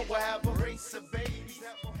if we don't, we'll have a race of babies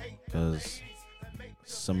that will hate. Because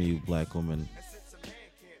some of you black women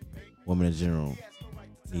in general,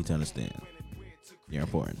 need to understand you're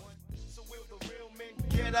important.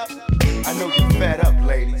 Get up. I know you're fed up,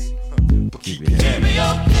 ladies, but keep your head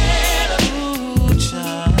up. Ooh,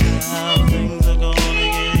 child, things are gonna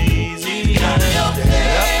get easy. Keep your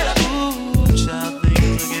head up. Ooh, child,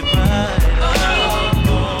 things will get brighter.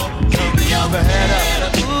 Keep your head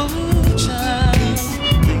up. Ooh, child,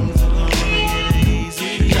 things are gonna get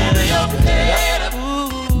easy. Keep your head up.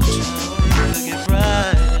 Ooh, child, things will get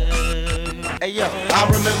brighter. Hey yo, I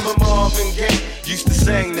remember Marvin Gaye used to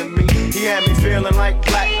sing to me. He had me feeling like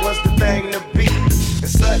black was the thing to be. And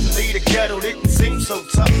suddenly the ghetto didn't seem so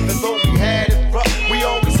tough. And though we had it rough, we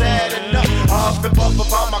always had enough. I huffed and puffed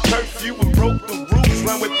about my curfew and broke the rules.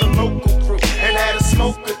 Ran with the local crew and had a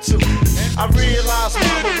smoke or two. I realized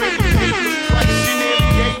mama really paid the price. She nearly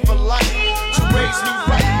gave her life to raise me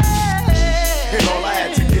right. And all I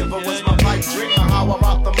had to give her was my pipe dream of how I'm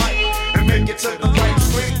out the mic and make it to the right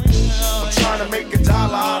screen. I'm trying to make $1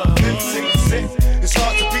 out of 15 cents. It's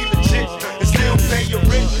hard to be legit and still pay your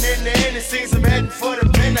rent. And in the end, it seems I'm heading for the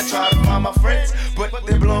pen. I try to find my friends, but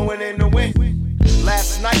they're blowing in the wind.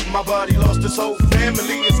 Last night, my buddy lost his whole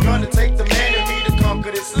family. It's gonna take the man in me to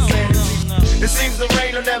conquer this insanity. It seems the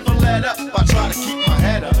rain will never let up. I try to keep my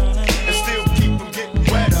head up and still keep from getting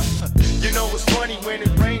wetter. You know it's funny when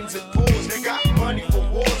it rains, it pours. They got money for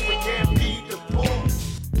wars, but can't feed the poor.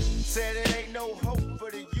 Said it ain't no hope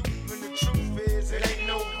for the youth, and the truth is it ain't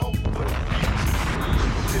no hope for the future.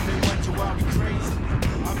 Then they wonder why we crazy.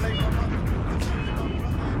 I blame my mother.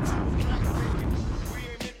 We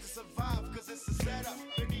ain't meant to survive 'cause it's a setup.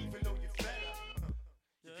 And even though you're fed up,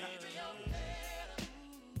 you got to know.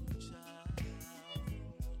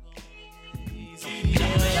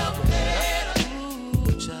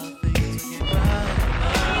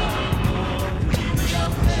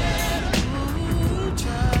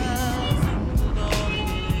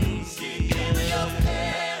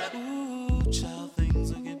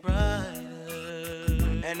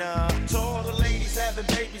 And to all the ladies having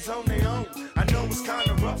babies on their own, I know it's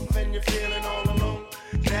kinda rough and you're feeling all alone.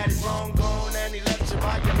 Daddy's long gone and he left you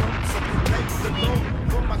by your own. So thank the Lord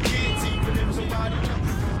for my kids, even if somebody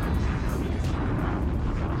else.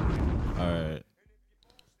 All right.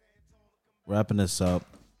 Wrapping this up.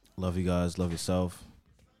 Love you guys. Love yourself.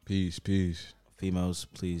 Peace. Females,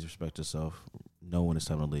 please respect yourself. Know when it's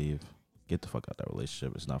time to leave. Get the fuck out of that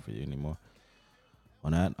relationship. It's not for you anymore.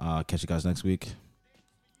 On that, catch you guys next week.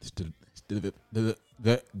 It's the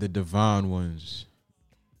divine ones.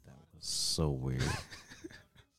 That was so weird.